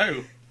they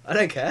go? I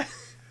don't care.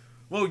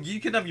 Well, you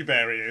can have your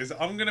bear ears.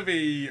 I'm going to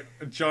be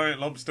a giant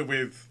lobster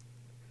with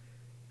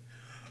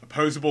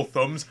opposable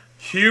thumbs,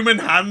 human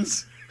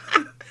hands.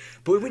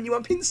 But wouldn't you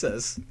want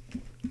pincers?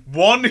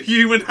 One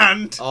human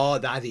hand. Oh,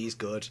 that is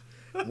good.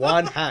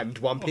 One hand,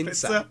 one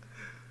pincer. Pincer.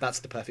 That's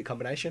the perfect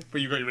combination.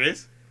 But you've got your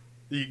ears?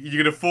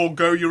 You're going to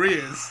forego your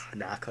ears?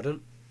 Nah, I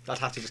couldn't. I'd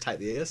have to just take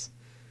the ears.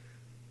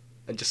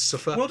 And just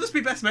suffer. We'll just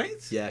be best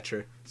mates. Yeah,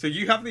 true. So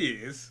you have the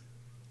ears,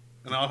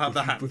 and I'll have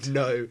the hand. With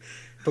no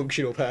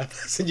functional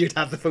purpose, and you'd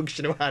have the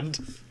functional hand.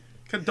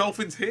 Can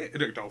dolphins hear?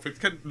 No, dolphins.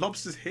 Can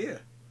lobsters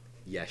hear?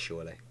 Yeah,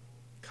 surely.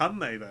 Can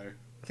they, though?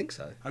 I think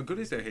so. How good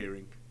is their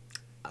hearing?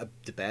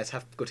 Do bears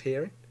have good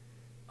hearing?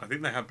 I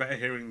think they have better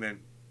hearing than...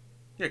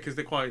 Yeah, because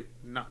they're quite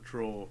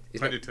natural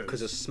predators.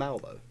 Because of smell,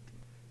 though?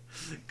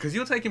 Because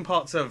you're taking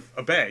parts of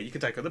a bear, you can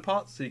take other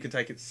parts, so you can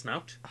take its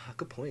snout. Ah,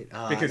 good point.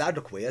 Because that'd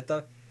look weird,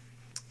 though.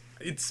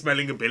 Its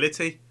smelling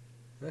ability.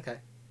 Okay.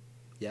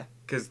 Yeah.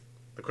 Because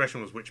the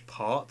question was which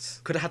parts,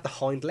 Could have had the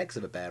hind legs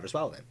of a bear as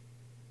well, then.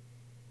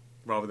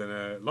 rather than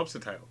a lobster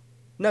tail.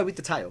 No, with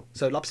the tail.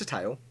 So lobster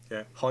tail.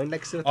 Yeah. Hind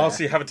legs of a bear. Oh,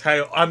 so you have a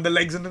tail and the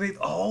legs underneath.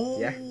 Oh.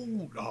 Yeah.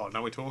 Oh,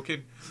 now we're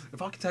talking.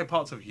 If I could take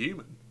parts of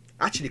human.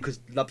 Actually, because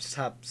lobsters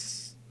have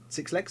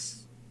 6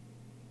 legs.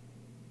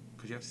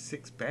 Because you have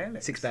 6 bear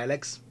legs. 6 bear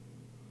legs.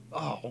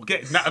 Oh,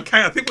 okay,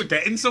 I think we're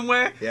getting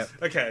somewhere. Yeah.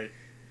 Okay.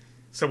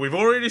 So we've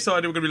already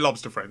decided we're going to be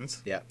lobster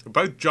friends. Yeah. We're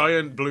both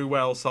giant blue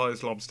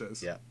whale-sized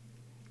lobsters. Yeah.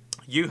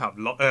 You have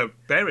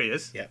bear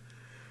ears. Yeah.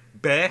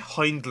 Bear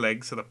hind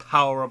legs, so the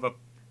power of a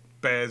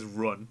bears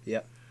run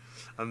Yep.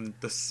 and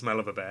the smell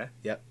of a bear.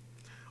 Yep.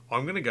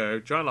 I'm going to go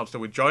giant lobster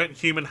with giant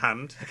human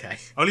hand. Okay.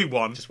 Only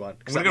one. Just one.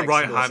 I'm going to go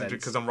right hand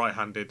because I'm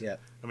right-handed. Yeah.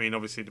 I mean,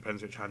 obviously, it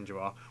depends which hand you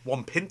are.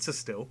 One pincer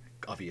still.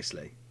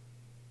 Obviously.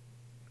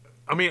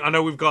 I mean, I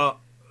know we've got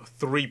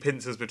 3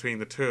 pincers between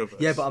the two of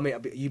us. Yeah, but I mean,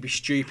 you'd be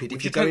stupid Would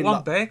if you you're going take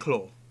one bear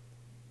claw?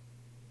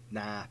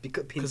 Nah,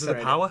 because Because of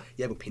the power?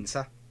 Yeah, but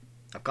pincer.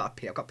 I've got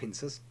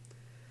pincers.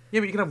 Yeah,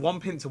 but you can have one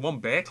pincer, one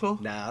bear claw.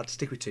 Nah, I'd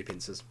stick with 2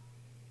 pincers.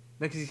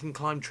 No, because you can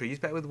climb trees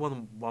better with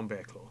one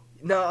bear claw.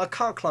 No, I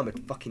can't climb a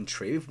fucking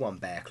tree with 1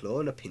 bear claw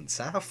and a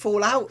pincer. I'll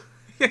fall out.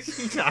 Yes,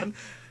 you can.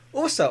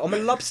 Also, I'm a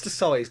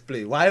lobster-sized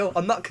blue whale.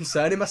 I'm not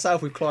concerning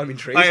myself with climbing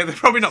trees. Oh, yeah, they're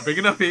probably not big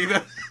enough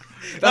either.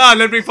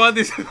 Let me find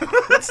this.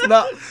 That's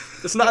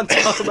not on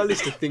top of my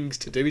list of things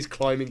to do is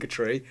climbing a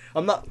tree.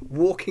 I'm not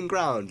walking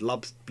around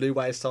blue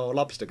whale style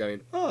lobster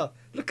going, oh,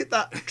 look at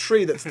that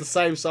tree that's the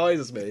same size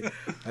as me.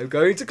 I'm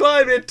going to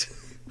climb it.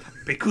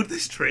 Big could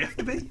this tree have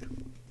to be?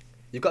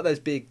 You've got those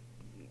big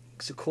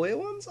sequoia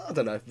ones? I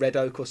don't know, red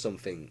oak or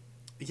something.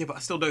 Yeah, but I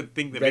still don't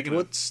think they're big enough.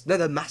 Redwoods? No,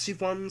 they're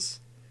massive ones.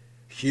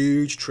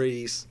 Huge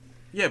trees.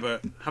 Yeah,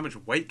 but how much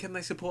weight can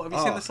they support? Have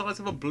you seen the size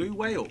of a blue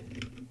whale?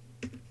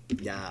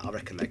 Yeah, I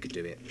reckon they could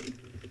do it.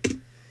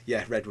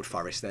 Yeah, redwood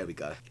forest, there we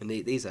go. And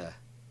these are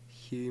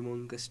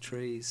humongous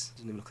trees.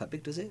 Doesn't even look that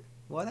big, does it?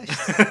 Why are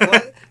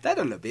they? They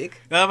don't look big.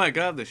 Oh my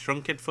god, they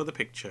shrunk it for the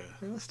picture.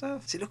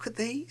 See, look at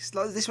these.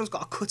 Like, this one's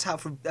got a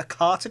cutout for a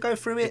car to go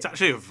through it. It's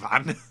actually a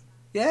van.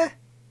 Yeah.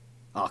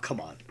 Oh, come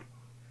on.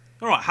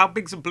 Alright, how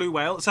big's a blue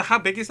whale? So how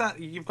big is that?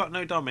 You've got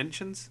no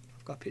dimensions.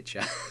 I've got a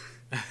picture.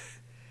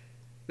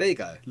 There you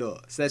go.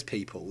 Look, so there's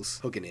peoples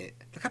hugging it.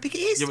 Look how big it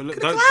is. Yeah, but look,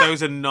 Look at that.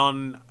 those are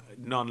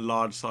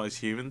non-large size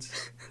humans.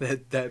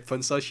 They're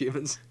fun-sized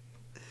humans.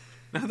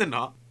 No, they're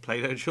not.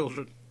 Play-Doh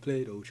children.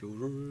 Play-Doh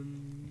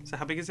children. So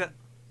how big is it?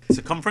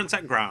 Circumference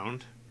at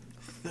ground,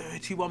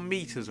 31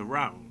 metres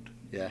around.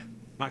 Yeah.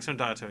 Maximum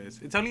diameter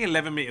is. It's only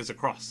 11 metres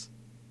across.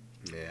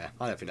 Yeah.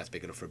 I don't think that's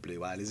big enough for a blue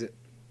whale, is it?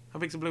 How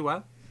big's a blue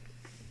whale?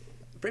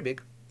 Pretty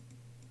big.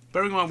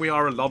 Bearing in mind we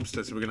are a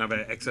lobster, so we're going to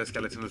have an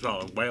exoskeleton as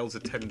well. And whales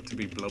tend to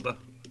be blubber.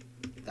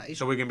 That is.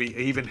 So we're going to be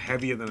even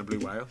heavier than a blue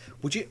whale.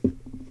 Do you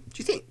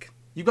think?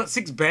 You've got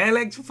 6 bare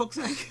legs, for fuck's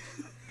sake.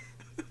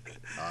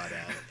 Oh,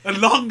 damn. A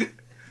long...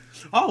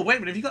 Oh, wait a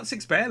minute. If you've got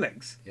 6 bare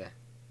legs... Yeah.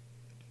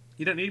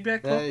 You don't need a bear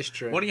claw? That is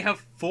true. Why don't you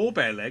have 4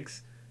 bare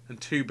legs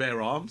and 2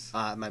 bare arms?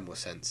 It made more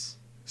sense.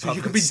 So Rather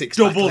you could than be 6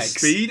 back double legs.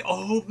 speed?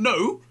 Oh,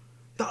 no.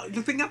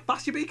 You think how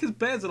fast you'd be? Because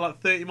bears are like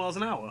 30 miles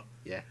an hour.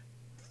 Yeah.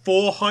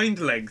 4 hind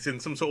legs in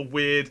some sort of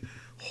weird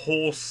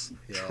horse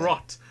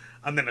trot.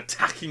 And then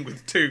attacking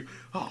with 2.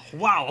 Oh,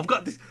 wow. I've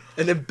got this...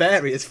 And then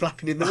barriers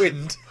flapping in the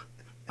wind.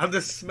 And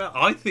the smell...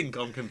 I think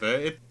I'm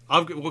converted.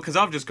 Because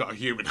I've just got a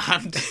human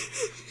hand.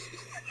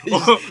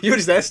 You're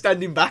just there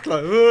standing back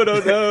like, oh, no,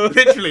 no.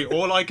 Literally,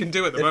 all I can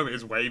do at the moment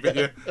is wave at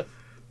you.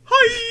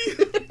 Hi!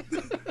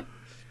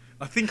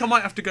 I think I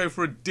might have to go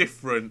for a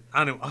different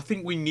animal. I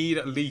think we need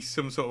at least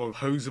some sort of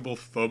opposable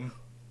thumb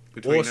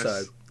between us.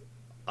 Also,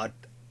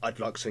 I'd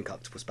like something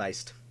octopus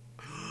based.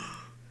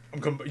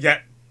 Yeah,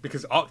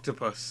 because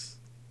octopus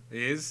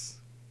is...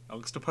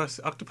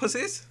 Octopus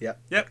is? Yep.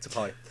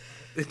 Octopi.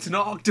 It's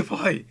not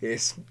octopi.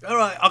 Yes.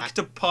 Alright,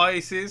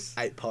 octopises.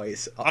 8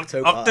 pies.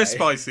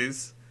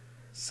 Octospices.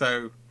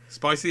 So,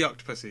 spicy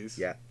octopuses.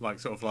 Yeah. Like,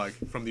 sort of like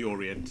from the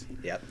Orient.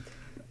 Yep.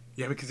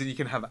 Yeah, because then you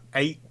can have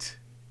 8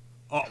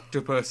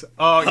 octopus.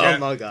 Oh, yeah. Oh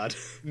my god.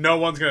 No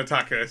one's going to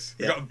attack us.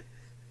 We've Yeah. got a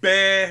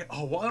bear.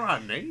 Oh, what are our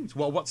names?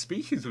 What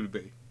species would it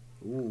be?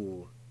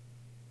 Ooh.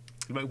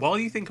 While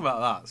you think about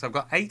that, so I've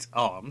got 8 A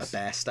arms.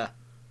 bearster.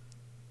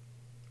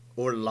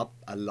 Or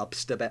a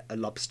lobster bear.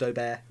 Lobster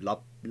bear.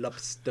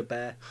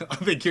 I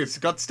think you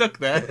got stuck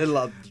there. A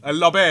lob. A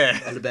lobear.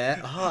 A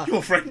bear. Ah.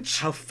 You're French.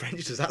 How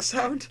French does that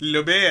sound?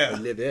 Lobear.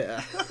 A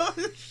bear.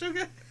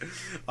 Sugar.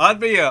 I'd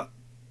be a...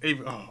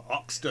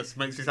 Oxtus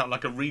makes me sound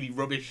like a really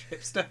rubbish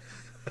hipster.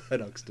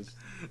 An oxtus.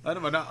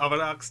 I'm an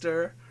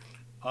oxter.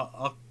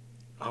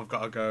 I've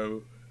got to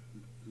go...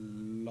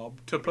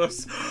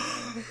 Lobtopus.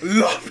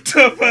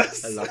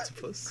 Lobtopus! A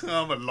lobtopus.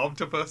 I'm a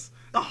lobtopus.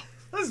 Oh,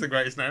 that's the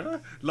greatest name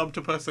ever.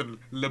 Lobtopus and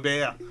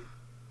Lobear.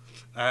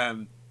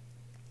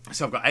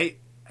 So I've got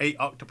eight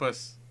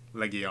octopus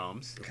leggy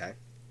arms. Okay.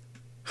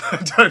 I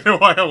don't know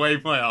why I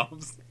wave my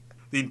arms.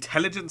 The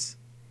intelligence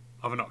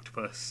of an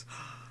octopus.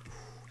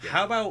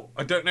 How about...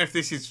 I don't know if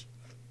this is...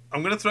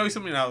 I'm going to throw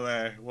something out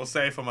there. We'll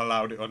say if I'm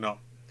allowed it or not.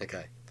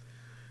 Okay.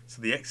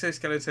 So the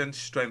exoskeleton,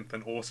 strength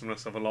and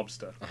awesomeness of a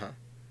lobster. Uh-huh.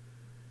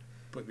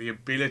 But the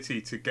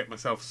ability to get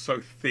myself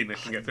so thin I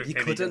can get through You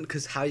anything. couldn't,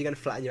 because how are you going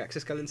to flatten your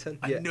exoskeleton?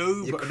 I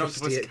know, but an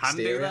octopus can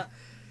do that.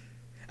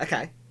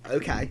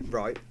 Okay,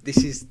 right.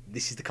 This is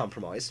the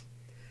compromise.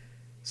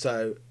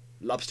 So,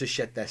 lobsters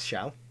shed their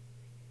shell.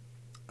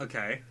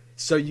 Okay.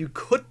 So you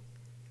could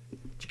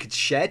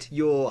shed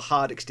your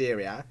hard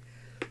exterior,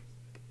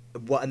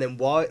 and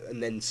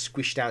then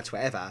squish down to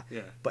whatever.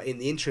 Yeah. But in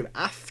the interim,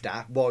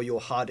 after, while your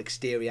hard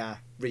exterior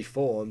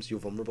reforms, you're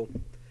vulnerable.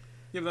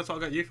 Yeah, but that's what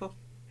I got you for.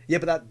 Yeah,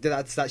 but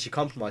that's your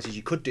compromise. Is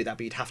you could do that,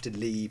 but you'd have to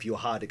leave your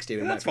hard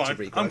exterior. That's for it to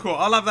fine. regrow. I'm cool.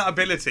 I'll have that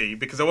ability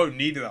because I won't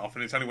need it that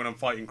often. It's only when I'm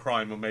fighting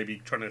crime or maybe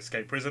trying to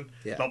escape prison.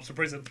 Yeah. Lobster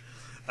prison.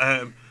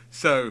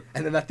 So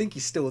And then I think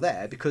he's still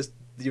there because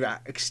you're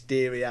at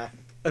exterior.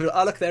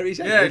 Oh, look, there he is.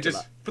 yeah,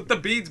 just put the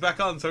beads back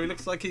on so he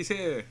looks like he's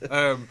here.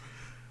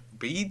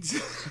 Beads?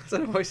 I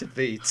don't know why he said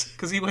beads.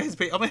 Because he wears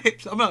beads. I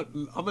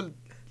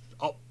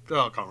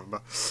can't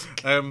remember.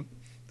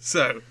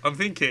 So I'm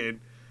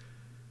thinking,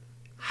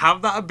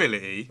 have that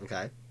ability.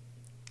 Okay.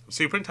 I'm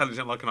super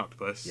intelligent like an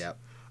octopus. Yep.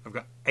 I've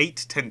got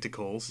 8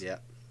 tentacles.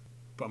 Yep.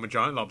 But I'm a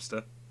giant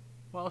lobster.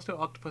 What else do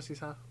octopuses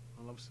have?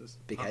 Or lobsters.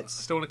 Big I heads.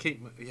 still want to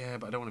keep. Yeah,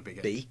 but I don't want a big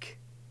head. Beak.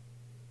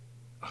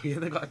 Oh yeah,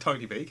 they've got a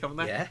tiny beak, haven't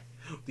they? Yeah.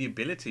 The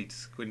ability to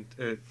squint.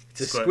 To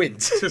squirt- squint.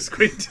 To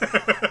squint.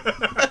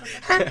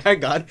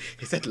 Hang on.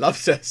 He said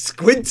lobster.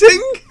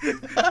 Squinting?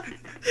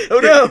 Oh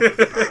no.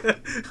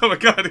 Oh my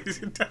god,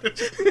 he's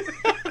intelligent.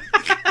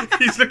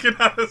 He's looking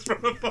at us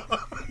from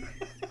above.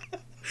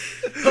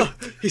 Oh,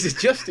 he's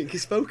adjusting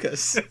his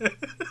focus.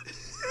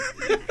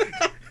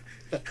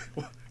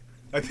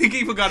 I think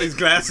he forgot his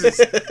glasses.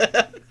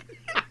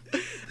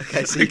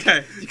 Okay, so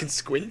Okay. You can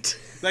squint.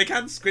 They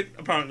can squint,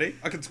 apparently.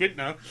 I can squint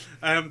now.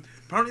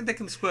 Apparently they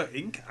can squirt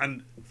ink,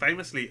 and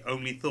famously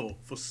only thought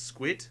for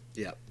squid.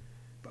 Yeah.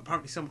 But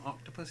apparently some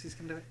octopuses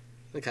can do it.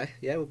 Okay,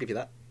 yeah, we'll give you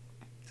that.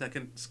 So I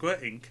can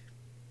squirt ink,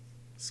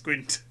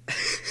 squint.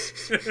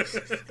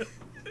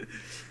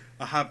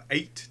 I have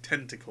 8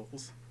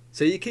 tentacles.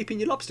 So you're keeping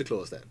your lobster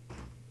claws then?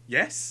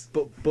 Yes?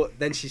 But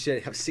then she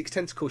should have 6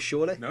 tentacles,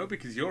 surely? No,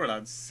 because you're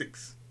allowed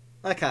 6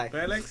 Okay.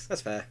 bare legs.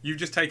 That's fair. You've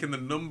just taken the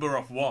number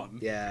off one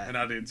Yeah. and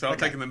added. So I've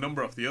Okay. taken the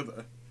number off the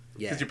other.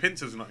 Yeah. Because your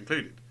pincers are not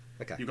included.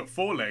 Okay. You've got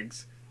 4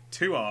 legs,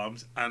 2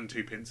 arms, and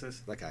 2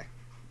 pincers. Okay.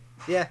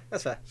 Yeah,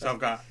 that's fair. So I've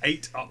got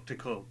 8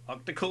 octacles.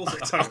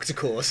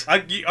 Octocores.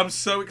 I'm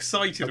so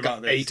excited I've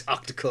about got this. 8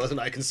 octocores and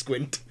I can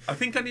squint. I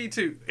think I need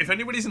to. If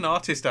anybody's an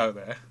artist out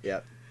there,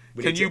 Yeah.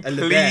 We can need you to- and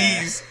the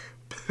bear.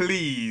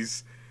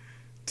 please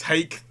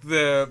take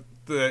the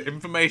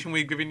information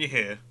we've given you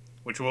here,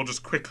 which we'll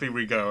just quickly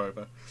re-go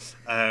over,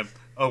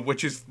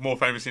 which is more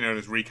famously known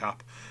as recap,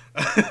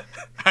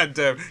 and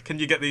can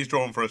you get these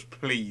drawn for us,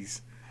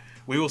 please?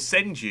 We will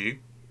send you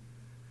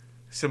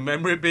some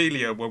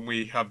memorabilia when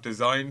we have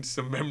designed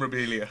some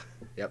memorabilia.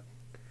 Yep.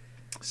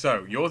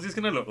 So yours is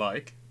going to look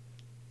like.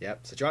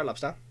 Yep. So giant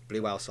lobster,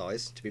 blue whale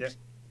size to be. Yep.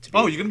 To be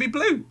Oh, you're going to be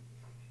blue.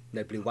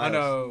 no blue I whales.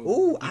 know.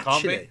 Oh, You can't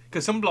actually, be,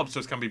 because some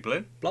lobsters can be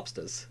blue.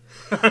 lobsters.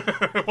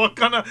 What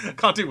kind of?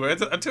 Can't do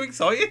words. I'm too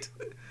excited.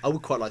 I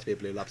would quite like to be a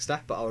blue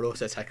lobster, but I would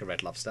also take a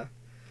red lobster.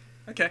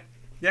 Okay.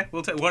 Yeah,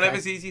 we'll take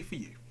whatever's easier for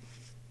you.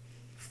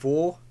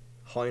 4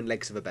 hind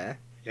legs of a bear,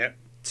 Yep.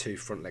 2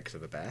 front legs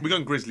of a bear. We're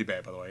going grizzly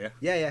bear, by the way. Yeah.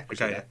 Yeah, yeah.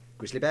 Grizzly Okay, bear.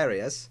 Grizzly bear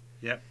ears.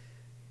 Yep.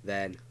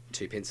 Then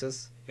 2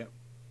 pincers.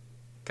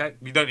 Okay.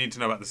 You don't need to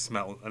know about the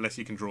smell unless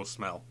you can draw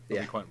smell. That'd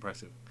Yeah. be quite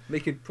impressive. We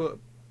can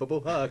put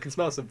bubble. Oh, I can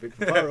smell something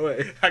from far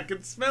away. I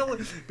can smell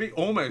it. Be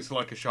almost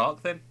like a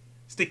shark. Then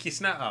stick your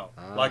snout out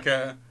like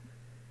a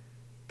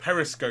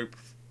periscope,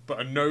 but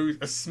a nose,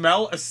 a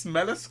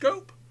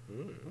smelloscope.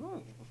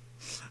 Ooh.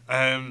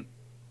 And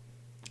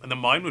then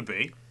mine would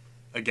be,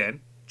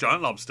 again,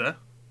 giant lobster,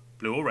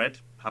 blue or red,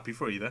 happy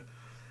for either.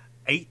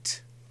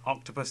 8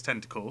 octopus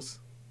tentacles,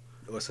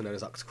 Also known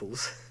as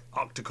octacles.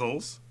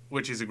 octacles,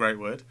 which is a great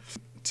word.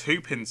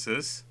 2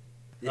 pincers.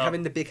 You're Oh.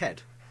 having the big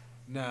head?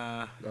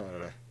 Nah.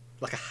 No.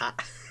 Like a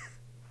hat.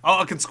 Oh,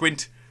 I can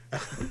squint.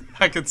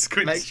 I can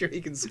squint. Make sure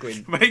you can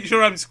squint. Make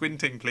sure I'm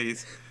squinting,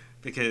 please,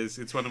 because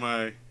it's one of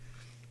my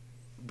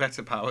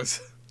better powers.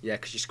 Yeah,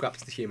 because you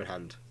scrapped the human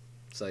hand.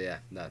 So yeah,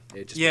 no.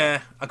 It just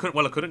Yeah, I couldn't.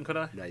 Well, I couldn't, could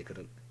I? No, you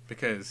couldn't.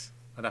 Because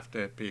I'd have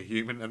to be a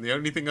human, and the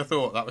only thing I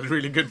thought that was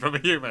really good from a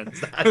human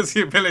was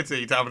the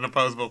ability to have an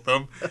opposable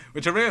thumb,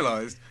 which I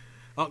realised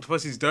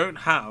octopuses don't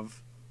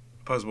have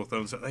opposable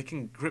thumbs, so they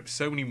can grip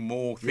so many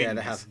more things. Yeah,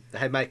 they have. They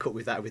have make up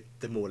with that with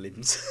the more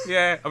limbs.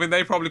 Yeah, I mean,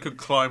 they probably could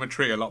climb a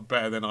tree a lot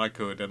better than I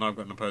could, and I've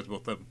got an opposable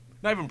thumb.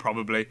 Not even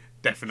probably,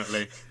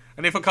 definitely.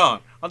 And if I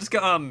can't, I'll just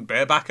get on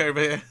bareback over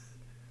here.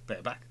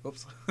 Bareback,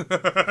 oops.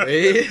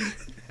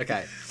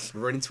 Okay,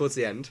 we're running towards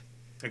the end,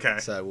 Okay.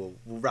 so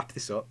we'll wrap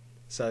this up.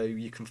 So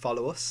you can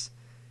follow us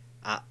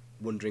at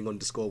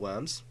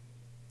wondering_worms.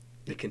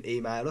 You can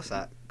email us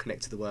at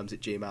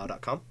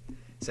connecttotheworms@gmail.com.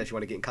 So if you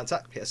want to get in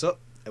contact, hit us up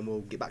and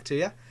we'll get back to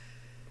you.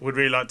 Would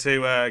really like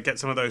to get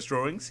some of those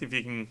drawings, if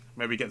you can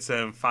maybe get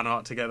some fan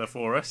art together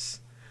for us.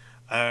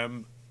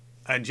 And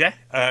yeah,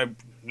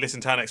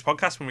 listen to our next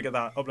podcast when we get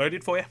that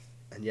uploaded for you.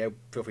 And yeah,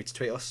 feel free to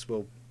tweet us.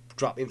 We'll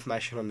drop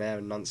information on there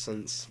and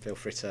nonsense. Feel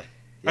free to...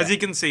 As you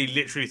can see,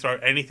 literally throw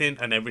anything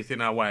and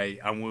everything our way,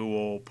 and we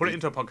will put it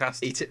into a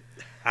podcast. Eat it.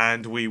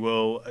 And we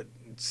will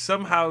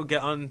somehow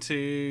get on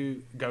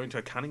to go into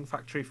a canning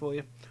factory for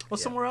you. Or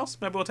somewhere else.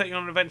 Maybe we'll take you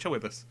on an adventure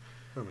with us.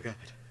 Oh my god.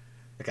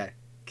 Okay,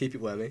 keep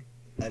it wormy.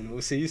 And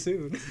we'll see you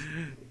soon.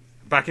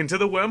 Back into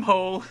the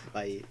wormhole.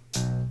 Bye.